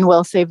 children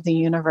will save the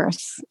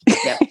universe.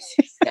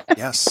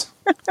 Yes.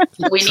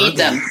 We need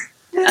them.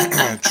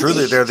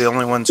 Truly, they're the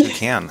only ones who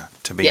can,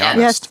 to be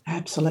honest. Yes,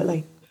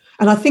 absolutely.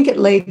 And I think it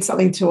leads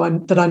something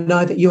to that I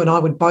know that you and I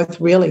would both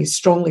really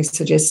strongly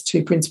suggest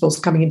to principals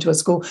coming into a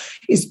school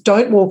is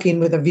don't walk in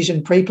with a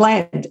vision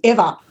pre-planned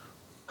ever.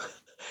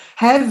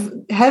 Have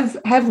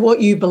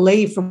what you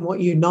believe from what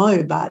you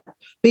know, but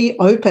be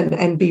open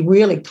and be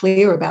really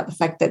clear about the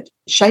fact that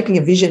shaping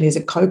a vision is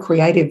a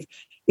co-creative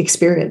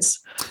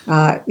experience.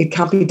 It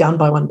can't be done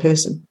by one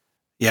person.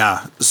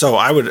 Yeah. So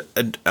I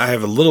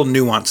have a little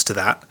nuance to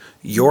that.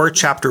 Your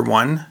chapter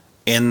 1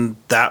 in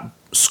that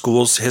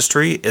school's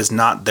history is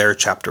not their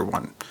chapter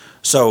 1.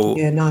 So,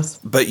 nice.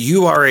 But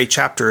you are a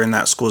chapter in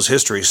that school's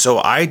history. So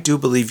I do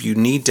believe you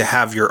need to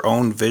have your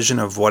own vision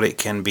of what it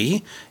can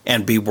be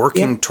and be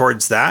working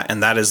towards that.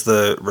 And that is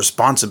the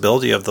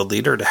responsibility of the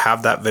leader to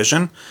have that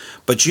vision.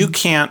 But you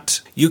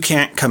can't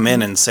come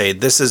in and say,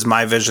 this is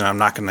my vision. I'm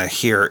not going to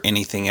hear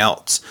anything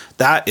else.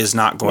 That is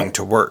not going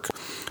to work.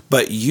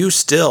 But you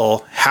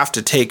still have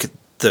to take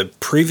the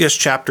previous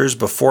chapters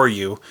before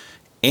you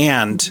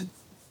and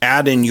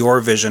add in your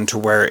vision to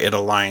where it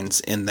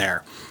aligns in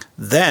there.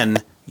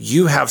 Then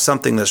you have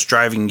something that's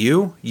driving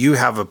you. You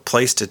have a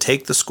place to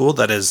take the school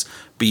that is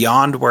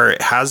beyond where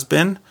it has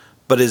been,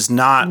 but is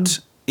not,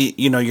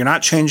 you're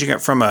not changing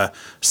it from a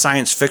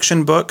science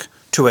fiction book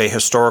to a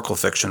historical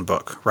fiction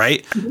book,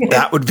 right? Yeah.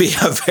 That would be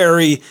a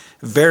very,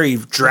 very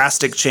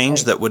drastic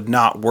change that would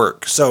not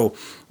work. So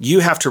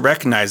you have to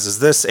recognize, is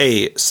this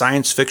a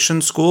science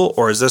fiction school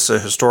or is this a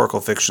historical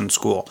fiction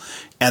school?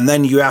 And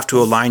then you have to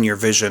align your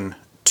vision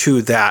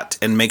to that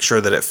and make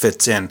sure that it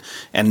fits in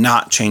and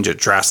not change it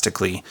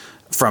drastically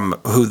from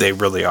who they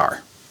really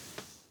are.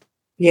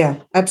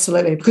 Yeah,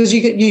 absolutely. Because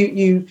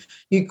you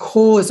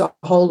cause a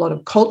whole lot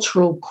of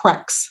cultural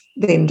cracks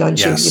then, don't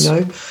yes.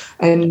 you?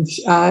 And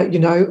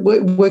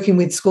working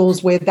with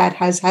schools where that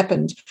has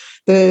happened,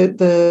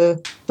 the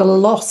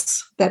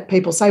loss that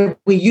people say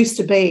we used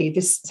to be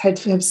this had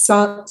to have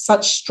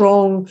such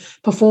strong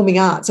performing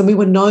arts, and we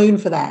were known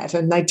for that,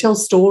 and they tell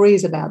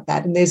stories about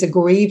that, and there's a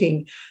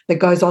grieving that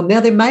goes on. Now,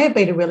 there may have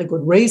been a really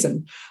good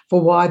reason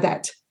for why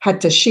that had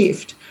to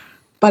shift.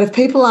 But if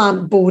people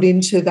aren't bought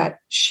into that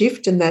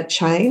shift and that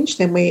change,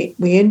 then we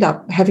end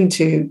up having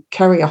to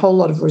carry a whole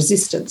lot of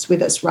resistance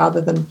with us rather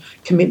than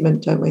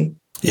commitment, don't we?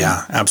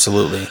 Yeah,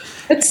 absolutely.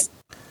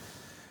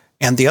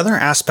 And the other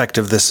aspect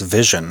of this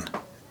vision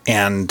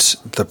and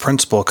the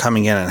principal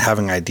coming in and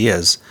having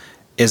ideas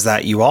is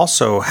that you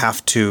also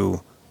have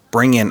to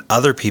bring in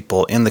other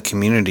people in the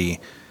community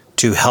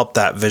to help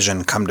that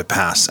vision come to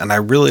pass. And I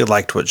really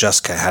liked what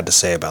Jessica had to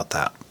say about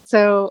that.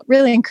 So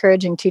really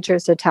encouraging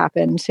teachers to tap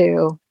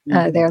into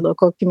their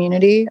local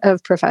community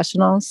of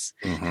professionals.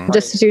 Mm-hmm.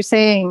 Just as you're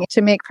saying,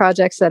 to make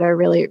projects that are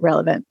really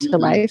relevant to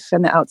life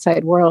and the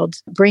outside world.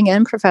 Bring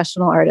in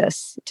professional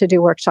artists to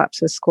do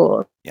workshops with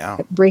schools. Yeah.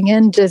 Bring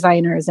in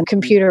designers and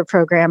computer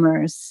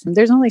programmers.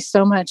 There's only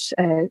so much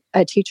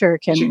a teacher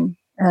can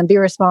be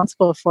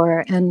responsible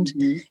for. And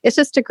it's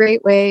just a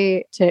great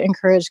way to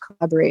encourage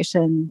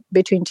collaboration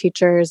between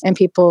teachers and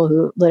people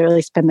who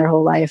literally spend their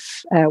whole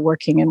life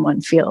working in one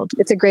field.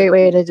 It's a great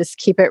way to just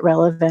keep it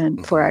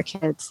relevant for our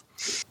kids.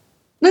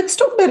 Let's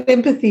talk about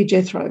empathy,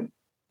 Jethro.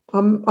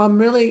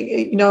 I'm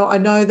really, I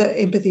know that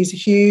empathy is a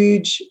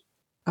huge,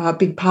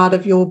 big part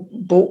of your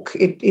book.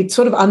 It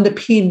sort of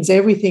underpins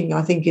everything,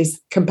 I think, is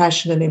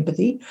compassion and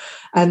empathy,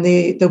 and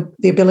the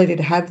ability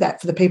to have that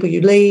for the people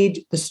you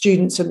lead, the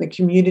students and the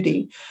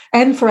community,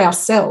 and for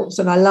ourselves.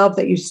 And I love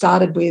that you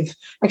started with,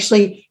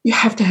 actually, you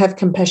have to have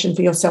compassion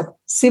for yourself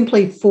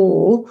simply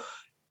for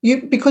you,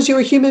 because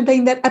you're a human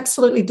being that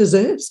absolutely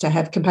deserves to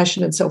have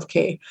compassion and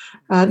self-care,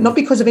 not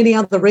because of any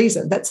other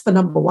reason. That's the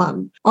number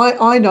one.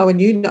 I know, and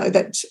you know,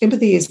 that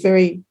empathy is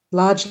very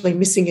largely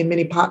missing in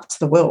many parts of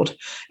the world,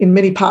 in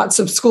many parts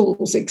of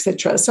schools,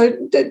 etc. So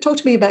talk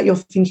to me about your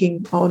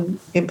thinking on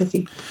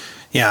empathy.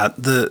 Yeah,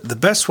 the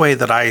best way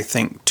that I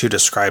think to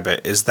describe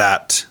it is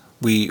that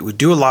we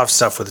do a lot of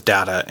stuff with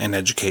data in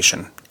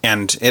education,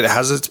 and it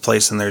has its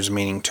place and there's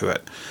meaning to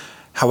it.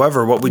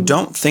 However, what we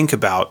don't think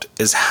about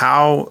is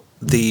how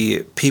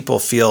the people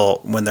feel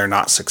when they're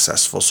not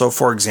successful. So,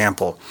 for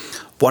example,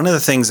 one of the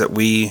things that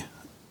we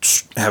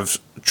have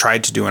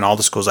tried to do in all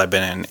the schools I've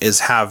been in is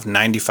have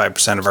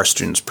 95% of our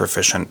students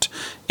proficient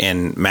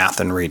in math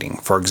and reading,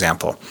 for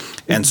example.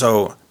 And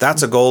so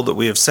that's a goal that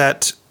we have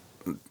set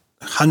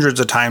hundreds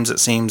of times,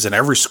 it seems, in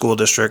every school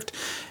district.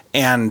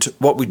 And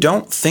what we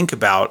don't think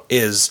about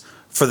is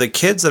for the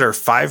kids that are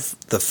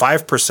the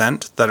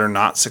 5% that are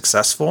not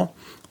successful,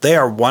 they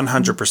are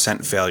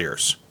 100%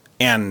 failures.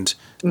 And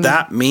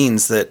that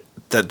means that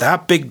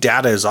big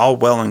data is all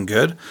well and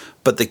good,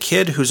 but the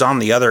kid who's on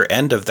the other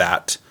end of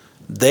that,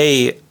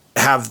 they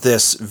have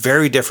this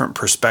very different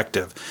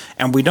perspective.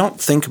 And we don't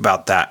think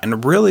about that.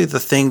 And really the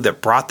thing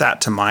that brought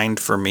that to mind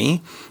for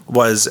me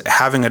was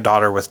having a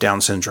daughter with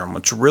Down syndrome,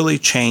 which really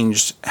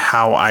changed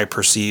how I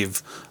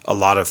perceive a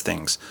lot of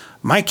things.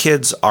 My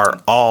kids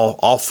are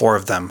all four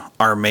of them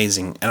are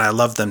amazing, and I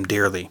love them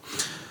dearly.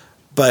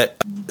 But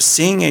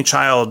seeing a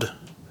child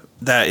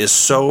that is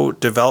so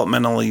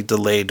developmentally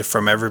delayed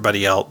from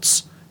everybody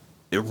else,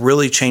 it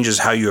really changes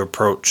how you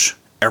approach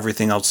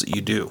everything else that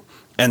you do.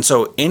 And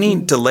so any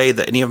delay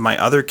that any of my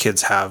other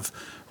kids have,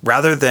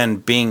 rather than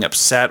being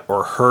upset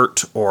or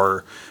hurt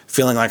or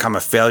feeling like I'm a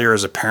failure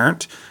as a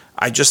parent,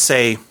 I just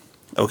say,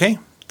 okay,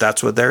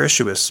 that's what their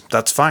issue is.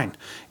 That's fine.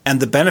 And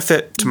the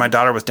benefit to my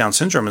daughter with Down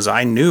syndrome is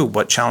I knew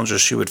what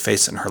challenges she would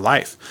face in her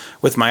life.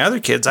 With my other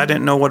kids, I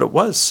didn't know what it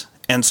was.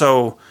 And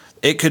so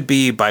it could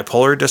be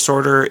bipolar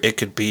disorder. It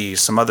could be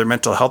some other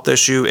mental health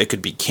issue. It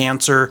could be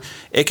cancer.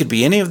 It could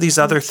be any of these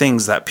other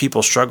things that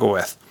people struggle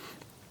with.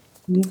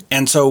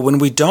 And so when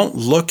we don't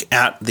look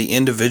at the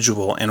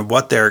individual and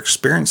what they're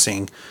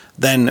experiencing,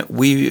 then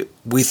we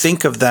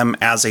think of them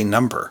as a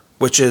number,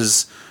 which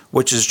is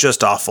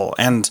just awful.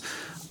 And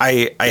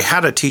I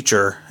had a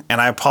teacher,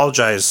 and I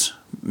apologize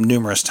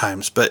numerous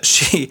times,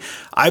 but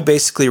I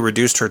basically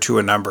reduced her to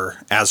a number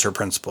as her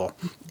principal.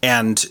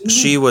 And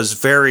she was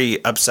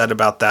very upset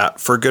about that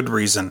for good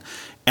reason.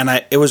 And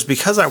it was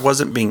because I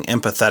wasn't being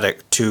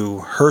empathetic to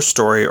her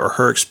story or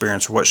her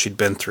experience or what she'd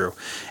been through.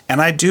 And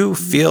I do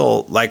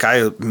feel like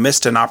I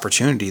missed an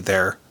opportunity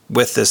there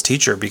with this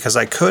teacher, because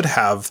I could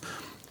have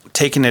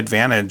taken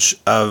advantage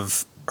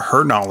of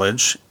her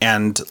knowledge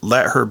and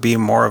let her be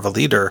more of a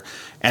leader.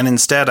 And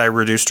instead, I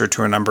reduced her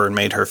to a number and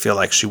made her feel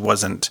like she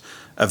wasn't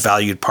a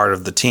valued part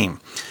of the team.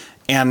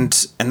 And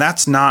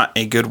that's not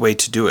a good way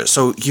to do it.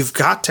 So you've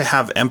got to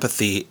have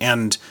empathy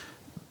and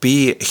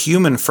be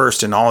human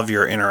first in all of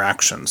your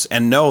interactions,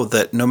 and know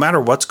that no matter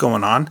what's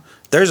going on,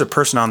 there's a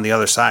person on the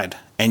other side,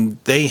 and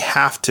they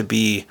have to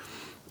be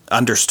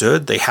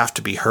understood. They have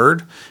to be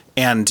heard.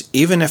 And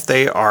even if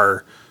they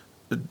are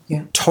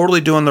totally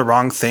doing the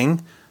wrong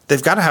thing,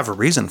 they've got to have a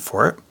reason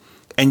for it.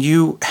 And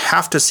you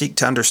have to seek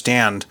to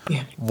understand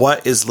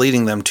what is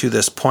leading them to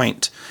this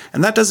point.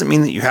 And that doesn't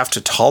mean that you have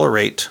to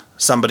tolerate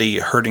somebody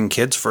hurting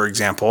kids, for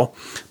example,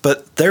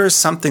 but there is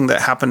something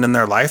that happened in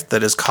their life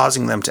that is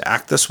causing them to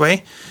act this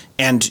way.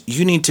 And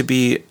you need to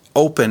be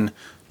open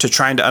to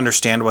trying to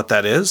understand what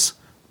that is,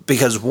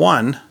 because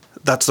one,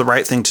 that's the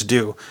right thing to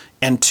do.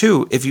 And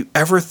two, if you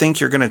ever think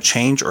you're going to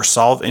change or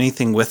solve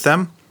anything with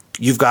them,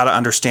 you've got to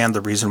understand the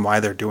reason why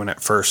they're doing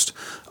it first.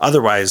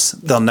 Otherwise,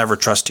 they'll never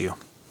trust you.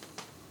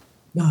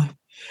 No.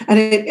 And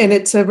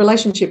it's a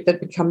relationship that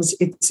becomes,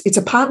 it's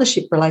a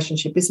partnership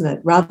relationship, isn't it,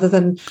 rather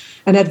than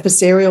an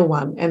adversarial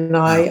one. And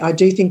I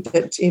do think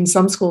that in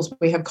some schools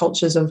we have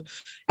cultures of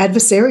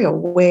adversarial,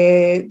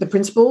 where the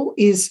principal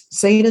is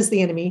seen as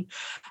the enemy,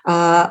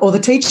 or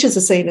the teachers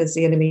are seen as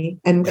the enemy,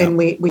 and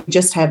we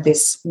just have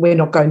this, we're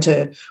not going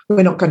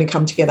to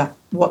come together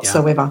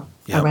whatsoever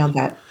around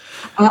that.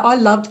 I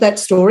loved that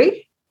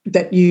story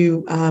that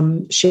you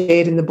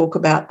shared in the book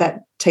about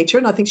that teacher,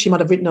 and I think she might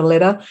have written a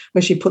letter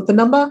where she put the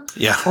number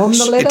on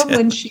the letter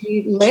when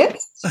she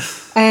left.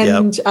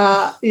 And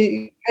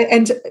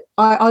and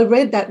I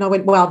read that and I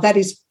went, wow, that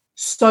is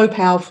so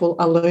powerful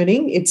a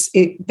learning.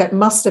 That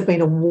must have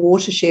been a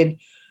watershed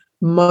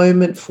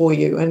moment for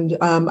you. And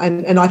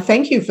I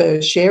thank you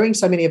for sharing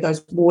so many of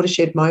those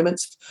watershed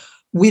moments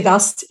with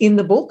us in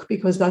the book,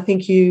 because I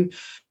think you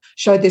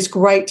showed this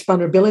great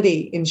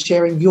vulnerability in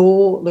sharing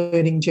your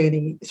learning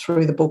journey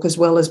through the book, as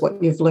well as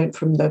what you've learned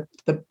from the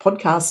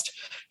podcast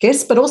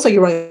guests, but also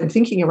your own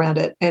thinking around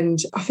it. And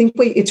I think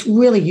it's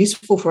really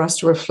useful for us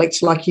to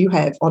reflect, like you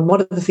have, on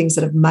what are the things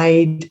that have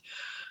made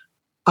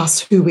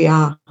us who we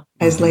are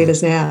as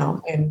leaders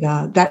now. And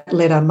that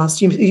letter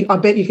I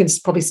bet you can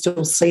probably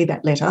still see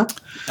that letter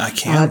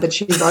that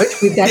she wrote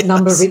with that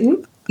number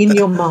written in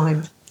your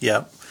mind.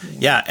 Yeah,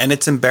 and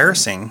it's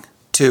embarrassing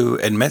to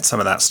admit some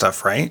of that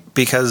stuff, right?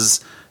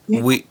 Because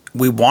we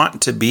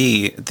want to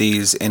be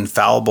these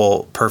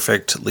infallible,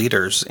 perfect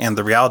leaders, and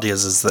the reality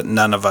is that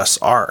none of us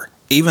are.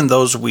 Even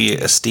those we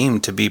esteem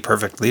to be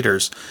perfect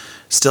leaders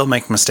still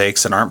make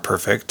mistakes and aren't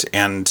perfect.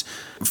 And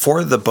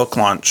for the book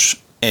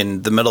launch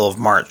in the middle of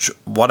March,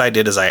 what I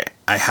did is I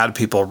had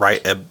people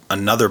write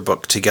another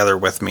book together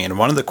with me. And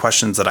one of the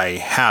questions that I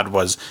had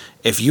was,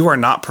 if you are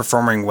not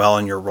performing well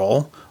in your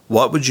role,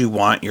 what would you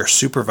want your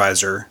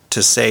supervisor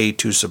to say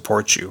to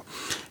support you?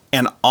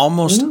 And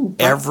almost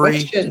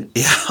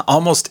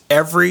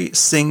every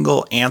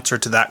single answer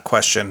to that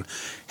question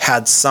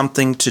had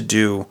something to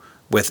do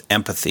with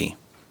empathy.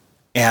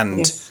 And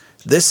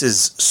this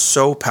is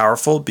so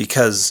powerful,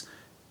 because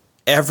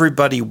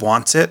everybody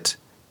wants it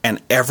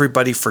and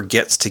everybody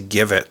forgets to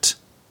give it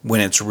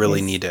when it's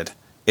really needed.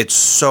 It's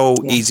so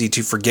easy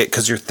to forget,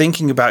 because you're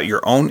thinking about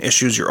your own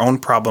issues, your own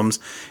problems,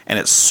 and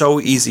it's so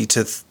easy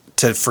to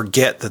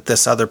forget that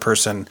this other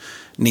person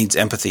needs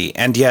empathy,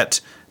 and yet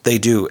they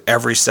do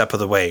every step of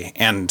the way.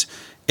 And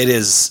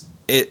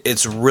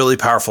it's really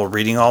powerful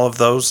reading all of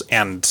those,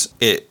 and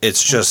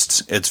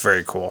it's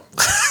very cool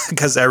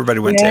because everybody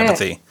went to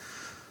empathy.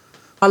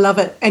 I love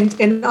it, and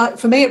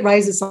for me, it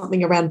raises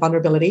something around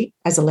vulnerability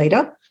as a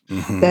leader.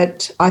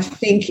 That I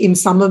think in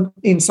some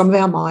of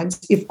our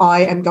minds, if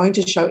I am going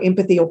to show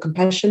empathy or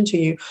compassion to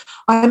you,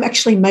 I am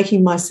actually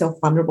making myself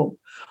vulnerable.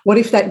 What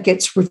if that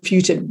gets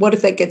refuted? What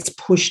if that gets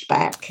pushed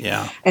back?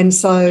 And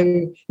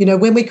so,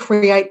 when we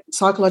create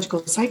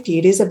psychological safety,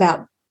 it is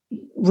about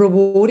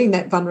rewarding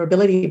that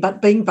vulnerability,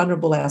 but being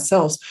vulnerable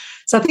ourselves.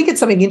 So I think it's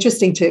something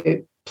interesting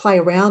to play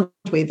around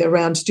with,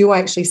 around, do I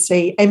actually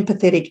see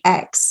empathetic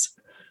acts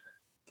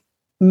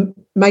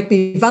make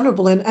me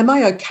vulnerable, and am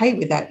I okay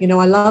with that?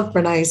 I love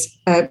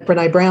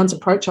Brene Brown's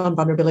approach on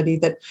vulnerability,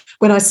 that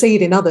when I see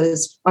it in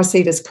others, I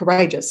see it as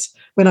courageous.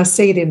 When I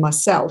see it in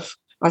myself,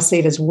 I see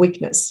it as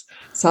weakness.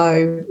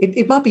 So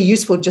it might be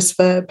useful just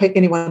for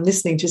anyone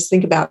listening, just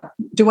think about,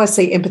 do I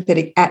see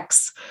empathetic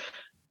acts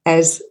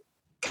as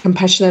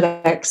compassionate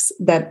acts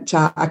that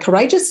are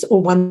courageous, or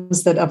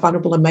ones that are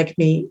vulnerable and make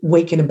me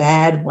weak in a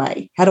bad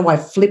way? How do I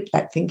flip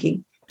that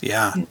thinking?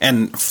 Yeah,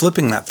 and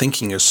flipping that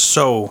thinking is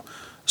so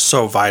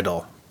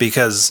vital,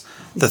 because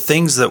the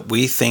things that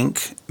we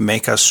think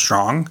make us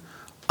strong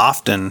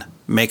often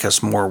make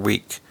us more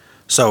weak.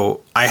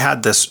 So I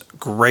had this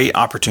great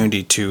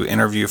opportunity to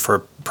interview for a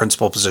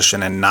principal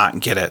position and not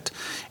get it.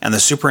 And the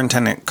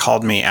superintendent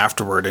called me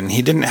afterward, and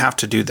he didn't have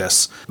to do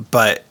this,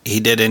 but he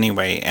did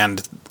anyway.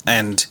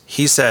 And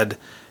he said,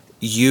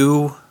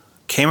 you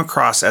came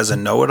across as a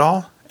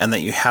know-it-all and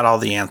that you had all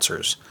the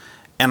answers.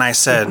 And I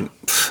said,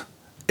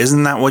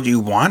 isn't that what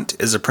you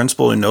want? Is a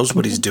principal who knows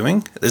what he's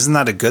doing? Isn't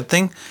that a good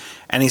thing?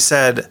 And he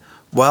said,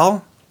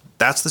 well,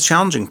 that's the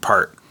challenging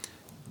part.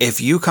 if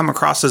you come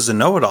across as a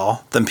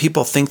know-it-all, then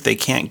people think they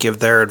can't give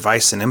their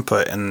advice and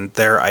input and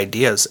their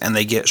ideas, and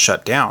they get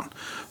shut down.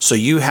 So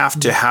you have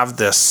to have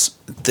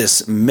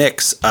this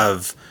mix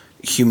of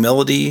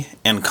humility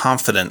and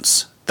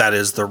confidence that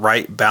is the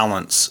right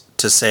balance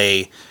to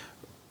say,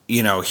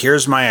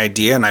 here's my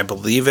idea and I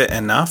believe it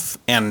enough.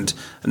 And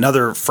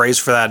another phrase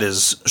for that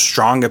is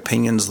strong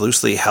opinions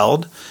loosely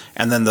held.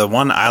 And then the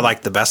one I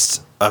like the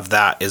best of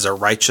that is a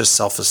righteous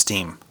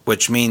self-esteem,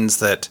 which means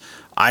that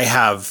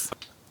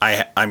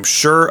I'm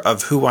sure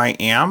of who I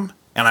am,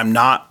 and I'm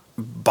not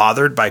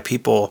bothered by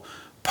people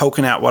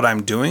poking at what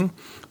I'm doing,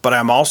 but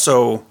I'm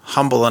also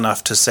humble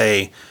enough to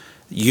say,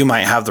 you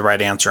might have the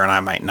right answer and I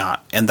might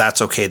not. And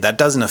that's okay. That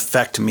doesn't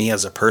affect me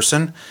as a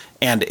person.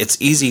 And it's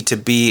easy to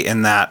be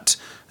in that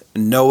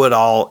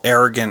know-it-all,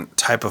 arrogant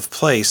type of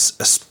place,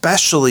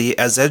 especially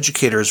as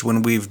educators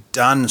when we've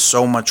done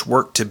so much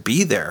work to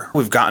be there.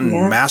 We've gotten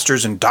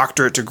master's and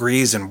doctorate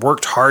degrees and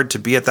worked hard to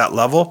be at that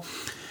level.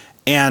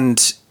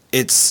 And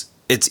it's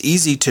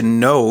easy to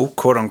know,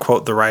 quote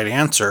unquote, the right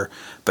answer,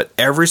 but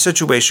every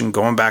situation,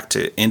 going back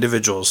to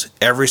individuals,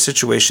 every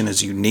situation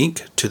is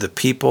unique to the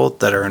people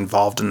that are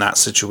involved in that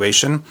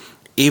situation.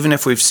 Even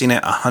if we've seen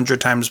it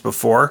 100 times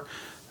before,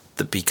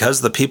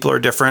 because the people are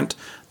different,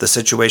 the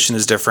situation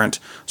is different.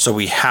 So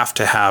we have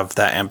to have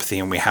that empathy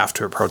and we have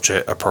to approach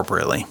it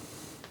appropriately.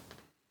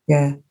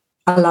 Yeah,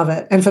 I love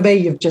it. And for me,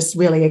 you've just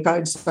really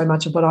echoed so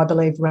much of what I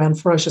believe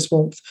around ferocious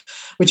warmth,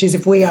 which is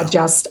if we are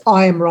just,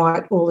 I am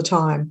right all the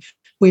time,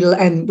 we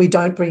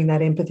don't bring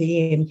that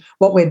empathy in,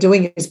 what we're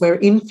doing is we're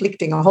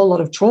inflicting a whole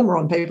lot of trauma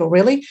on people,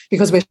 really,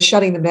 because we're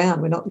shutting them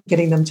down. We're not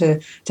getting them to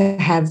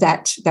have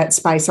that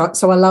space.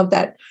 So I love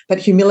that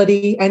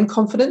humility and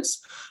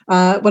confidence.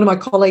 One of my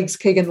colleagues,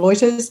 Keegan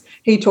Loiters,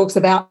 he talks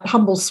about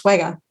humble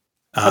swagger.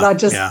 And I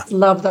just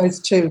love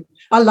those two.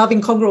 I love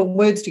incongruent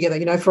words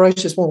together,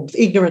 ferocious warmth,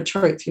 ignorant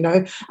truth,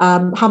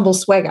 humble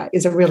swagger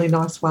is a really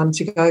nice one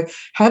to go,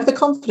 have the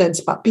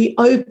confidence, but be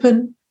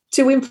open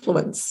to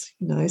influence,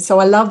 So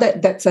I love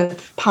that that's a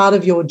part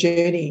of your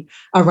journey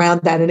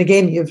around that. And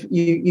again,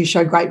 you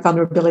show great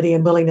vulnerability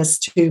and willingness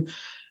to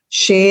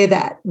share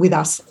that with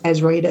us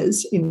as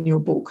readers in your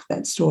book,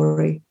 that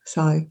story.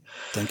 So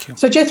thank you.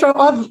 So Jethro,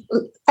 I've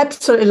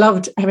absolutely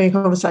loved having a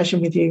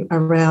conversation with you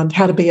around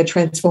how to be a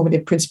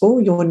transformative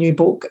principal, your new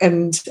book.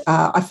 And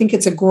I think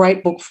it's a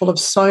great book full of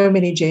so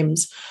many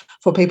gems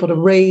for people to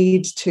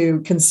read,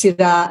 to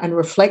consider and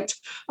reflect.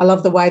 I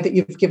love the way that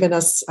you've given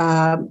us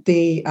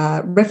the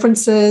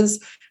references,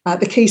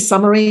 the key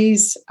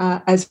summaries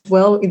as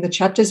well in the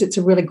chapters. It's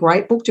a really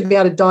great book to be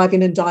able to dive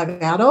in and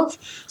dive out of.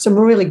 Some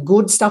really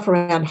good stuff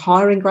around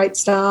hiring great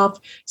staff,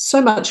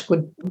 so much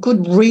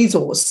good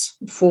resource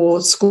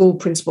for school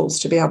principals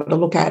to be able to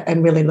look at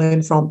and really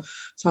learn from.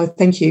 So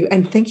thank you.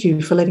 And thank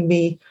you for letting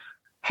me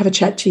have a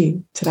chat to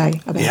you today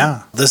about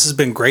it. This has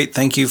been great.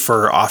 Thank you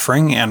for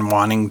offering and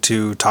wanting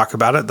to talk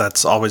about it.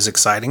 That's always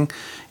exciting.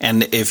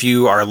 And if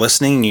you are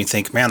listening and you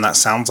think, man, that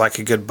sounds like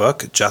a good book,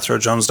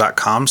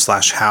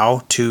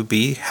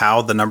 jethrojones.com/how2be,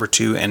 how the number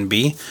 2 and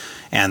B.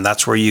 And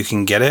that's where you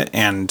can get it.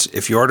 And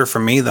if you order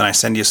from me, then I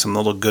send you some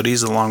little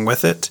goodies along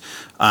with it.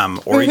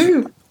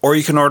 Or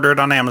you can order it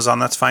on Amazon.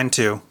 That's fine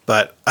too.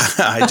 But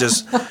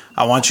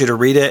I want you to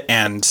read it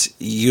and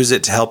use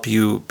it to help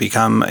you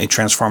become a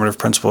transformative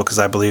principal, because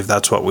I believe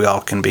that's what we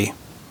all can be.